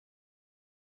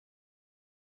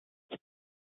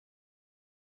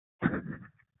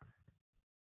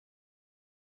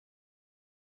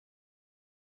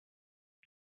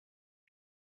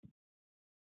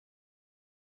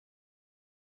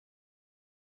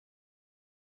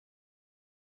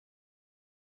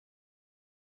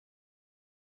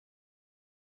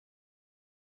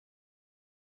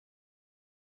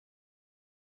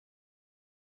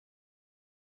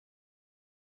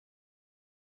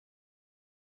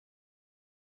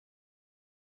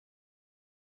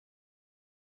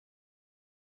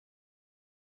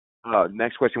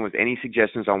 Next question was, any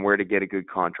suggestions on where to get a good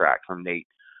contract, from Nate.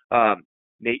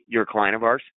 Nate, you're a client of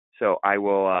ours, so I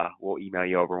will email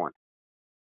you over one.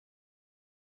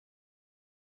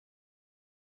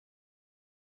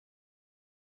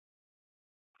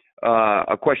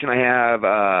 A question I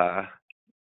have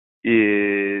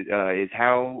is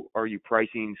how are you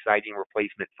pricing siding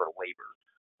replacement for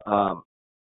labor?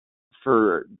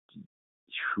 For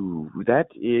that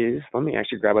is, let me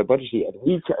actually grab my budget sheet.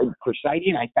 For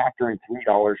siding, I factor in $3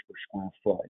 per square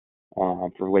foot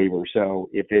for labor. So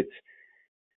if it's,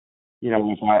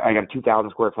 if I got a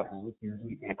 2,000 square foot house,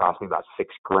 it costs me about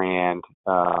 $6,000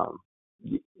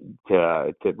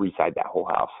 to reside that whole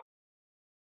house.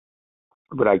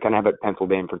 But I kind of have it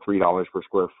penciled in for $3 per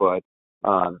square foot.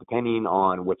 Depending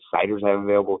on which siders I have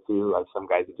available too, I have some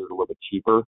guys that do it a little bit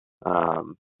cheaper.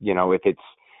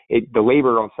 If the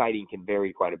labor on siding can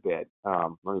vary quite a bit. Let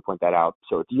me point that out.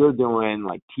 So if you're doing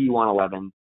like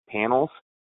T111 panels,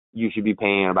 you should be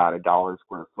paying about $1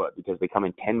 square foot because they come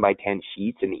in 10 by 10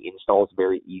 sheets and the install is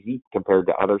very easy compared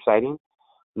to other siding.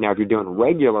 Now, if you're doing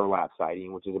regular lap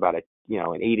siding, which is about an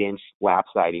 8-inch lap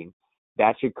siding,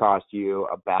 that should cost you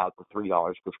about the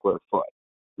 $3 per square foot.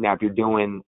 Now, if you're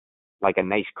doing like a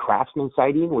nice craftsman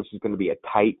siding, which is going to be a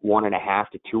tight 1.5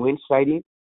 to 2-inch siding,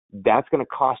 that's going to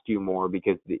cost you more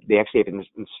because they actually have to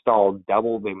install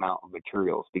double the amount of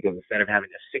materials, because instead of having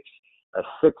a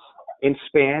 6-inch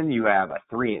span, you have a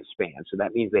 3-inch span. So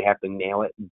that means they have to nail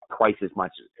it twice as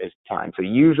much as time. So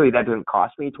usually that doesn't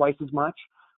cost me twice as much,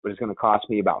 but it's going to cost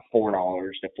me about $4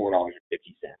 to $4.50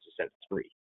 instead of $3.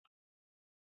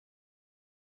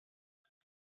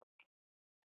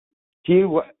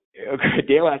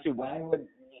 Dale asked you, why would you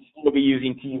still be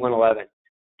using T111?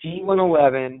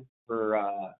 T111 for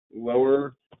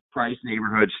lower price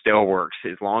neighborhoods still works.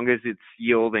 As long as it's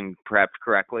sealed and prepped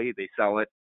correctly, they sell it,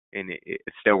 and it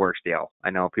still works, Dale. I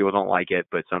know people don't like it,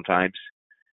 but sometimes,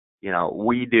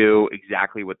 we do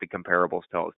exactly what the comparables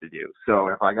tell us to do. So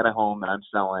if I got a home that I'm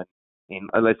selling in,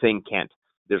 let's say in Kent,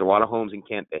 there's a lot of homes in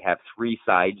Kent that have 3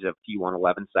 sides of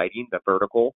T111 siding, the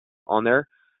vertical on there.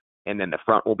 and then the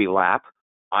front will be lap,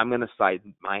 I'm going to site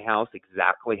my house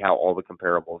exactly how all the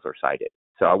comparables are cited.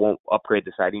 So I won't upgrade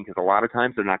the siding because a lot of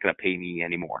times they're not going to pay me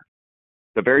anymore.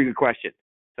 It's a very good question.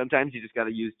 Sometimes you just got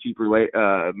to use cheaper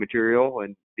material,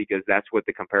 and because that's what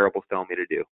the comparables tell me to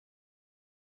do.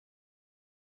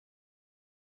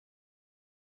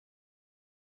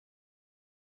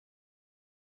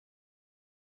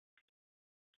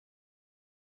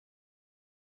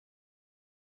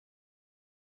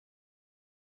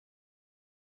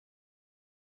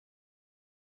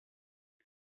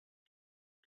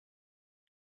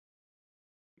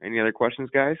 Any other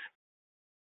questions, guys?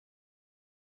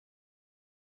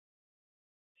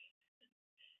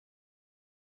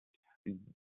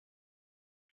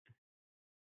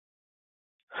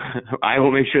 I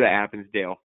will make sure that happens,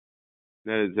 Dale.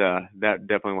 That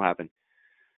definitely will happen.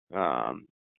 Um,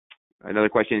 Another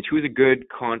question is, who's a good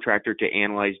contractor to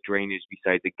analyze drainage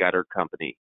besides a gutter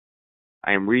company?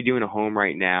 I am redoing a home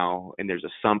right now, and there's a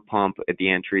sump pump at the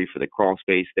entry for the crawl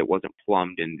space that wasn't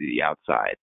plumbed into the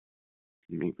outside.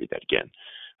 Let me read that again.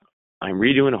 I'm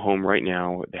redoing a home right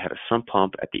now that had a sump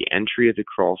pump at the entry of the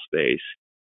crawl space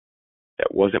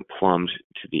that wasn't plumbed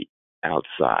to the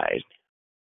outside.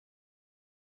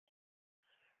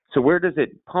 So where does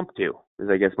it pump to? Is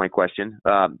I guess my question.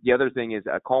 The other thing is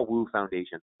call Woo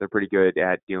Foundation. They're pretty good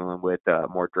at dealing with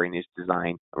more drainage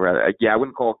design. Or rather, I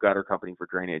wouldn't call gutter company for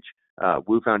drainage.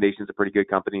 Woo Foundation's a pretty good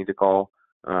company to call.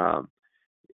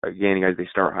 Again, guys, they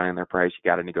start high on their price. You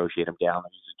got to negotiate them down.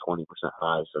 They're usually 20%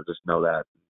 high, so just know that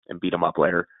and beat them up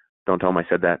later. Don't tell them I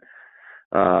said that.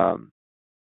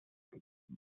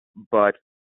 But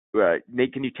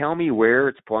Nate, can you tell me where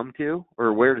it's plumbed to,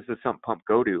 or where does the sump pump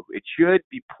go to? It should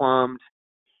be plumbed.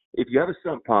 If you have a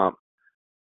sump pump,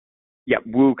 yeah,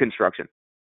 Woo Construction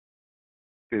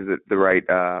is the right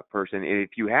person. And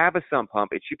if you have a sump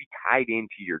pump, it should be tied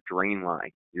into your drain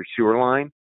line, your sewer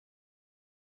line.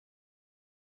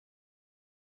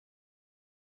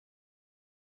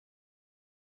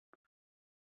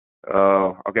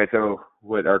 Oh, okay. So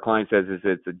what our client says is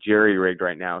it's a jerry rigged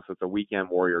right now, so it's a weekend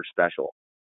warrior special.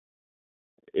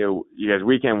 You guys,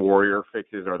 weekend warrior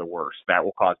fixes are the worst. That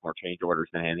will cause more change orders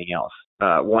than anything else.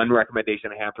 One recommendation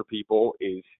I have for people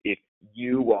is if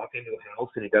you walk into a house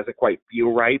and it doesn't quite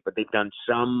feel right, but they've done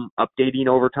some updating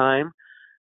over time,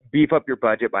 beef up your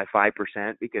budget by 5%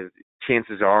 because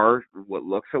chances are what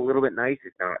looks a little bit nice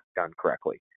is not done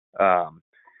correctly.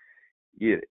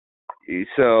 Yeah,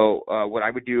 so what I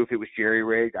would do if it was jerry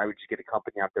rigged, I would just get a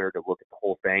company out there to look at the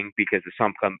whole thing because the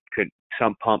sump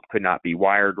pump could not be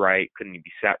wired right, couldn't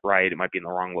be set right. It might be in the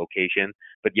wrong location.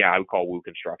 But yeah, I would call Woo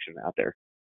Construction out there.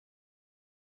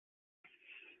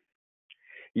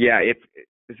 Yeah, if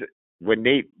what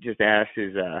Nate just asked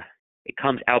is it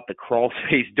comes out the crawl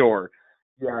space door.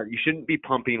 Yeah, you shouldn't be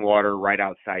pumping water right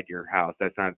outside your house.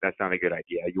 That's not a good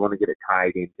idea. You want to get it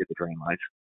tied into the drain lines.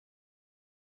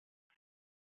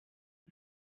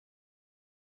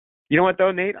 You know what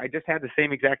though, Nate? I just had the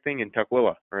same exact thing in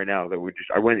Tukwila right now. That we just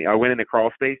I went in the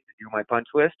crawl space to do my punch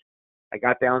list. I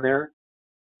got down there.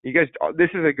 You guys, this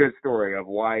is a good story of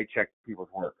why I check people's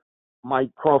work. My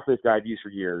crawl space guy I've used for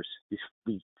years.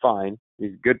 He's fine.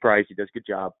 He's a good price. He does a good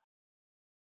job.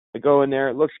 I go in there.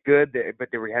 It looks good, but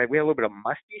we had a little bit of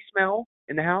musty smell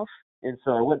in the house, and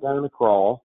so I went down the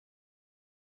crawl.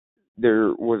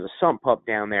 There was a sump pump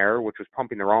down there which was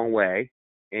pumping the wrong way,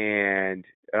 and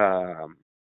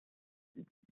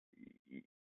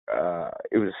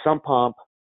it was a sump pump.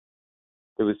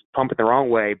 It was pumping the wrong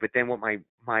way, but then what I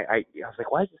was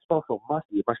like, why does it smell so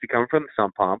musty? It must be coming from the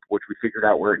sump pump, which we figured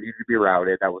out where it needed to be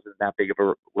routed. That wasn't that big of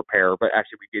a repair, but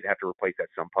actually we did have to replace that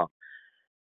sump pump.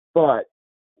 But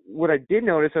what I did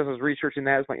notice as I was researching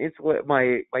that is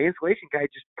my insulation guy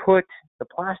just put the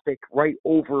plastic right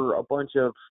over a bunch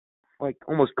of like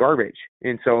almost garbage.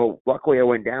 And so luckily I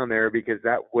went down there because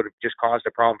that would have just caused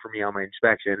a problem for me on my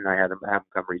inspection, and I had to have him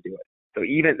come redo it. So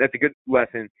even that's a good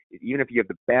lesson. Even if you have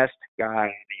the best guy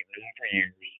that you've known for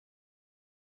years,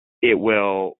 it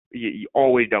will you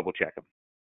always double check them.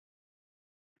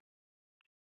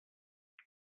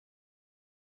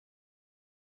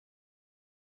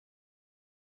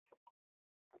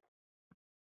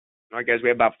 All right, guys, we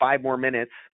have about 5 more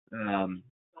minutes. Um,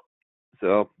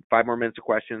 so 5 more minutes of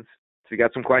questions. So you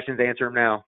got some questions, answer them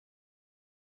now.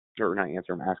 Or not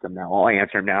answer them, ask them now. I'll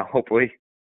answer them now, hopefully.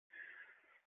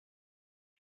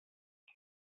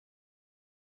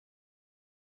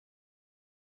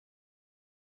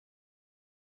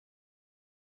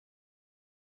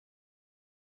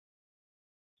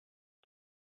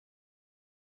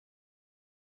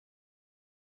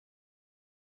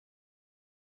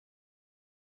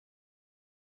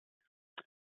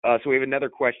 So we have another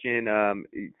question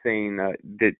saying uh,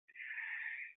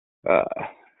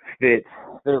 that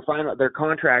their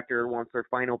contractor wants their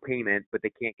final payment, but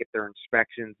they can't get their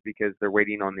inspections because they're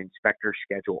waiting on the inspector's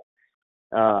schedule.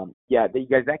 Yeah, you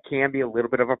guys, that can be a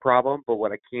little bit of a problem, but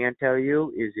what I can tell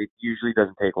you is it usually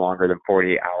doesn't take longer than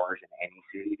 48 hours in any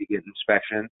city to get an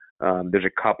inspection. There's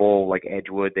a couple like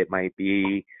Edgewood that might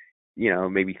be,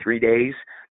 maybe 3 days.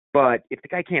 But if the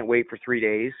guy can't wait for 3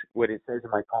 days, what it says in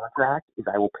my contract is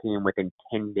I will pay him within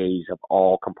 10 days of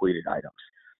all completed items.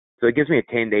 So it gives me a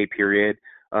 10-day period.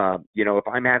 If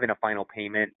I'm having a final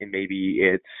payment and maybe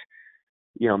it's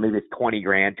 20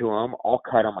 grand to him, I'll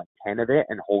cut him like 10 of it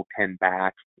and hold 10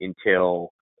 back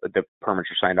until the permits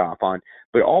are signed off on.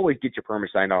 But always get your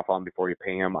permit signed off on before you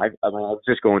pay him. I was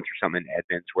just going through something in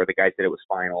Edmonds where the guy said it was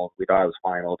final. We thought it was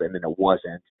final, and then it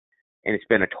wasn't. And it's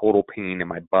been a total pain in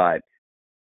my butt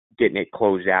getting it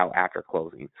closed out after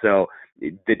closing. So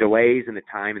the delays and the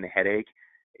time and the headache,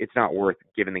 it's not worth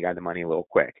giving the guy the money a little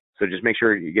quick. So just make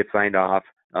sure you get signed off.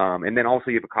 And then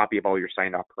also you have a copy of all your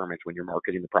signed off permits when you're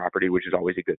marketing the property, which is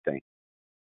always a good thing.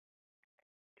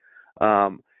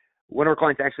 One of our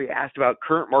clients actually asked about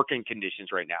current marketing conditions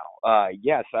right now.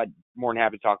 Yes, I'd more than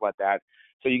happy to talk about that.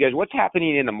 So you guys, what's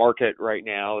happening in the market right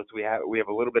now is we have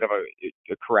a little bit of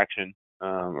a correction,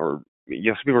 or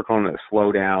some people are calling it a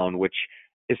slowdown, which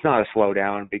it's not a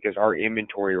slowdown because our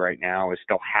inventory right now is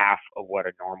still half of what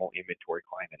a normal inventory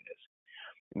climate is.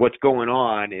 What's going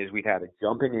on is we've had a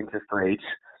jump in interest rates,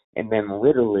 and then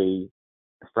literally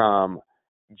from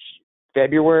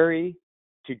February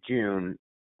to June,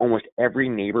 almost every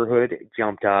neighborhood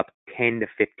jumped up 10 to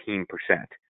 15%.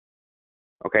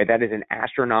 Okay, that is an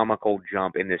astronomical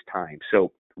jump in this time.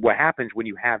 So what happens when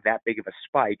you have that big of a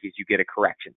spike is you get a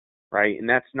correction, right? And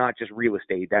that's not just real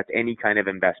estate, that's any kind of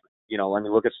investment.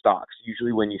 Look at stocks.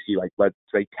 Usually when you see, like, let's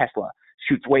say Tesla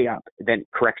shoots way up, then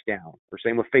corrects down, or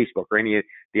same with Facebook or any of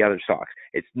the other stocks.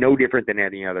 It's no different than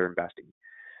any other investing.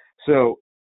 So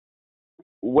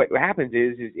what happens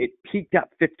is it peaked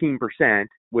up 15%,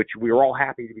 which we were all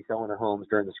happy to be selling our homes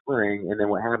during the spring. And then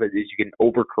what happens is you get an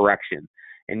overcorrection.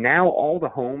 And now all the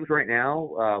homes right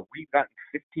now, we've gotten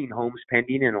 15 homes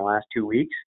pending in the last 2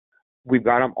 weeks. We've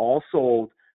got them all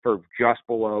sold for just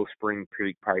below spring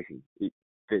peak pricing.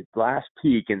 The last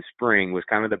peak in spring was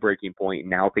kind of the breaking point, and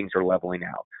now things are leveling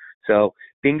out. So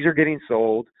things are getting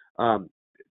sold.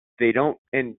 They don't,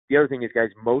 and the other thing is,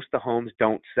 guys, most of the homes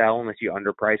don't sell unless you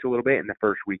underprice a little bit in the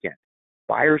first weekend.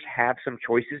 Buyers have some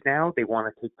choices now. They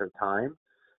want to take their time.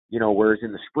 Whereas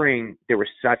in the spring, there was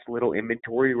such little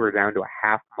inventory, we're down to a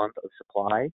half month of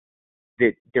supply,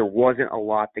 that there wasn't a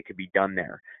lot that could be done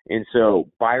there. And so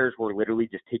buyers were literally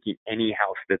just taking any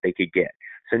house that they could get.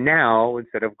 So now,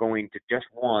 instead of going to just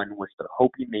one, which they're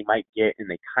hoping they might get and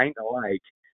they kind of like,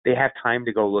 they have time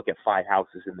to go look at 5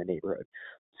 houses in the neighborhood.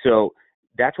 So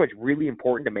that's what's really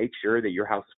important, to make sure that your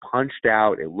house is punched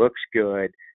out, it looks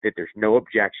good, that there's no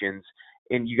objections,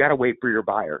 and you got to wait for your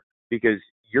buyer, because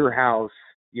your house,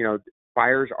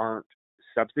 buyers aren't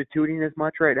substituting as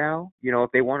much right now.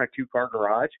 If they want a 2-car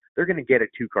garage, they're going to get a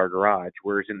 2-car garage,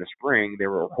 whereas in the spring they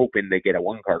were hoping they get a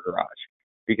 1-car garage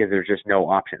because there's just no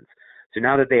options. So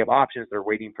now that they have options, they're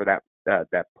waiting for that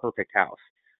perfect house.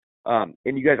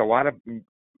 And you guys, a lot of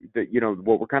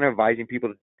what we're kind of advising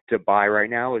people to buy right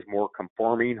now is more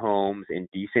conforming homes in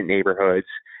decent neighborhoods,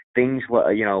 things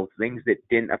that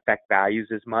didn't affect values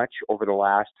as much over the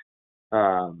last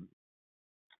 12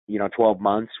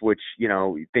 months, which,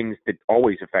 things that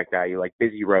always affect value, like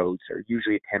busy roads, are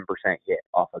usually a 10% hit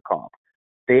off a comp.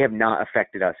 They have not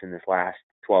affected us in this last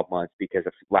 12 months because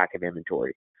of lack of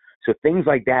inventory. So things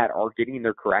like that are getting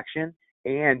their correction.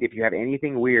 And if you have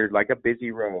anything weird, like a busy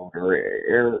road or,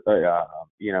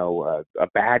 a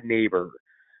bad neighbor,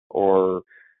 or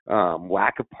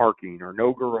lack of parking or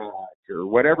no garage or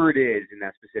whatever it is in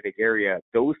that specific area,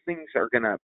 those things are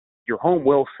your home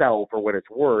will sell for what it's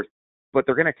worth, but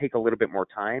they're going to take a little bit more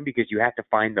time because you have to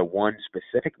find the one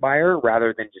specific buyer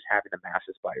rather than just having the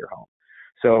masses buy your home.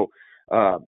 So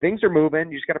things are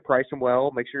moving. You just got to price them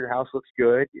well, make sure your house looks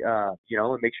good, and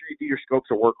make sure you do your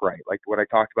scopes of work right, like what I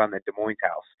talked about in that Des Moines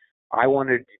house. I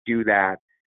wanted to do that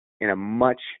in a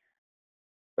much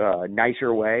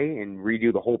nicer way and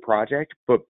redo the whole project,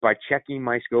 but by checking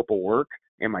my scope of work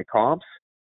and my comps,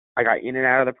 I got in and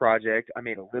out of the project. I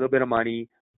made a little bit of money,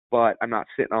 but I'm not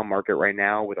sitting on market right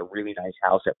now with a really nice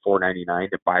house at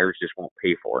 $499 that buyers just won't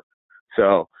pay for.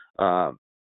 So,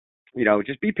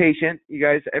 just be patient. You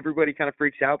guys, everybody kind of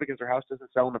freaks out because their house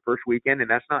doesn't sell in the first weekend, and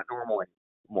that's not normal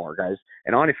anymore, guys.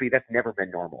 And honestly, that's never been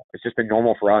normal. It's just been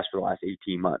normal for us for the last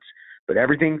 18 months. But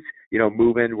everything's,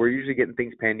 moving. We're usually getting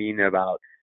things pending in about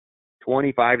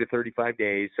 25 to 35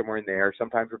 days, somewhere in there.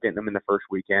 Sometimes we're getting them in the first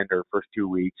weekend or first 2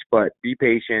 weeks, but be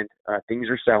patient. Things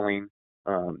are selling.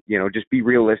 Just be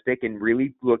realistic and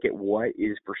really look at what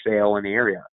is for sale in the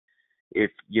area.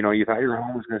 If you thought your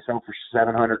home was going to sell for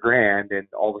 700 grand and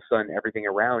all of a sudden everything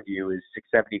around you is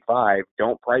 675,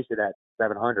 don't price it at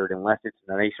 700 unless it's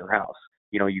a nicer house.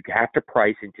 You have to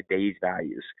price in today's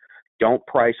values. Don't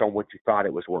price on what you thought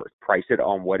it was worth. Price it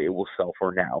on what it will sell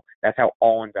for now. That's how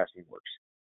all investing works.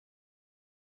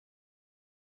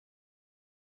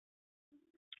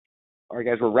 All right,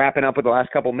 guys, we're wrapping up with the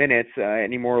last couple minutes.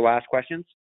 Any more last questions?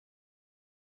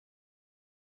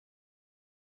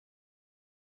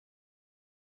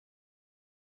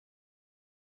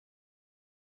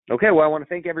 Okay, well, I want to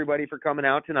thank everybody for coming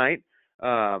out tonight.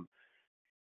 Um,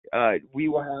 we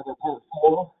will have a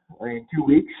portfolio in 2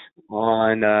 weeks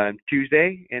on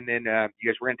Tuesday, and then you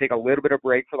guys, we're going to take a little bit of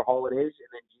break for the holidays, and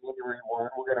then January 1,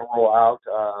 we're going to roll out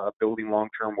building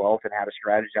long-term wealth and how to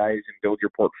strategize and build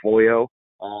your portfolio.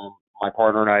 My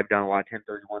partner and I have done a lot of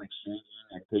 1031 exchanging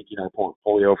and taking our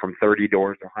portfolio from 30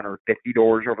 doors to 150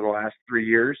 doors over the last 3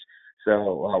 years.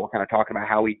 So we're kind of talking about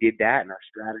how we did that and our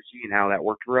strategy and how that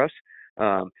worked for us.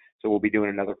 So we'll be doing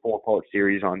another 4-part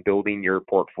series on building your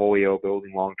portfolio,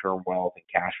 building long-term wealth and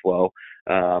cash flow.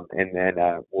 And then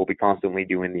we'll be constantly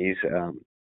doing these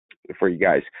for you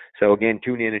guys. So again,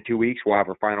 tune in 2 weeks. We'll have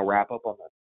our final wrap up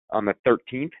on the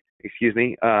 13th,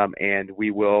 and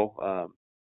we will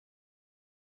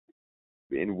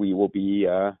be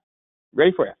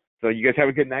ready for you. So you guys have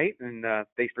a good night, and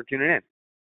thanks for tuning in.